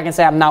back and I can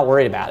say I'm not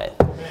worried about it.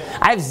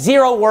 I have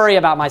zero worry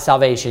about my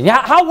salvation.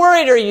 How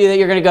worried are you that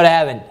you're going to go to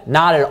heaven?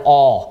 Not at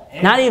all.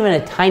 Not even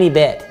a tiny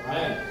bit.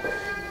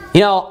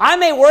 You know, I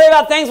may worry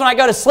about things when I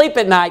go to sleep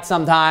at night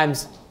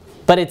sometimes,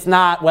 but it's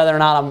not whether or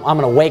not I'm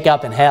going to wake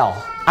up in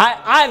hell.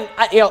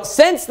 You know,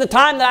 since the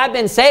time that I've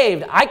been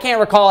saved, I can't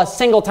recall a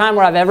single time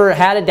where I've ever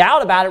had a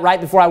doubt about it right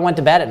before I went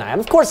to bed at night.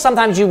 Of course,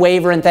 sometimes you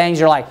waver in things.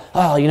 You're like,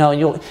 oh, you know,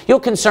 you'll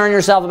concern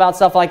yourself about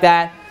stuff like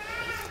that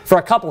for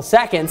a couple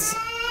seconds.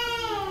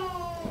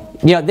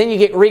 You know, then you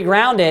get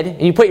regrounded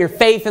and you put your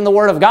faith in the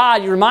Word of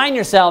God. You remind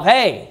yourself,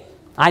 hey,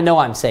 I know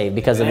I'm saved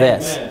because of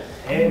this.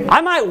 Amen.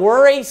 I might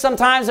worry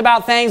sometimes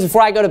about things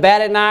before I go to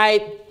bed at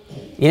night.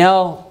 You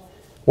know,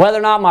 whether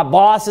or not my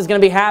boss is going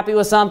to be happy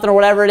with something or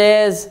whatever it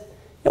is. You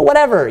know,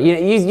 whatever.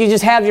 You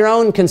just have your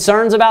own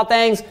concerns about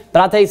things.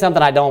 But I'll tell you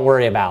something I don't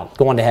worry about.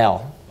 Going to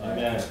hell.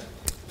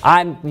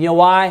 Amen. You know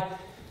why?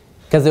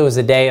 Because it was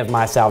the day of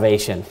my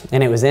salvation.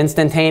 And it was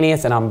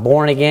instantaneous and I'm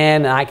born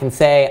again. And I can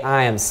say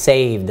I am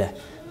saved.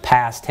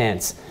 Past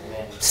tense.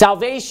 Amen.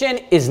 Salvation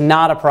is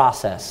not a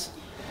process.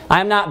 I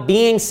am not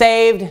being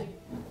saved.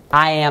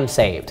 I am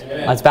saved.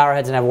 Amen. Let's bow our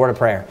heads and have a word of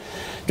prayer.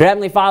 Dear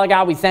Heavenly Father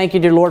God, we thank you,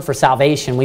 dear Lord, for salvation.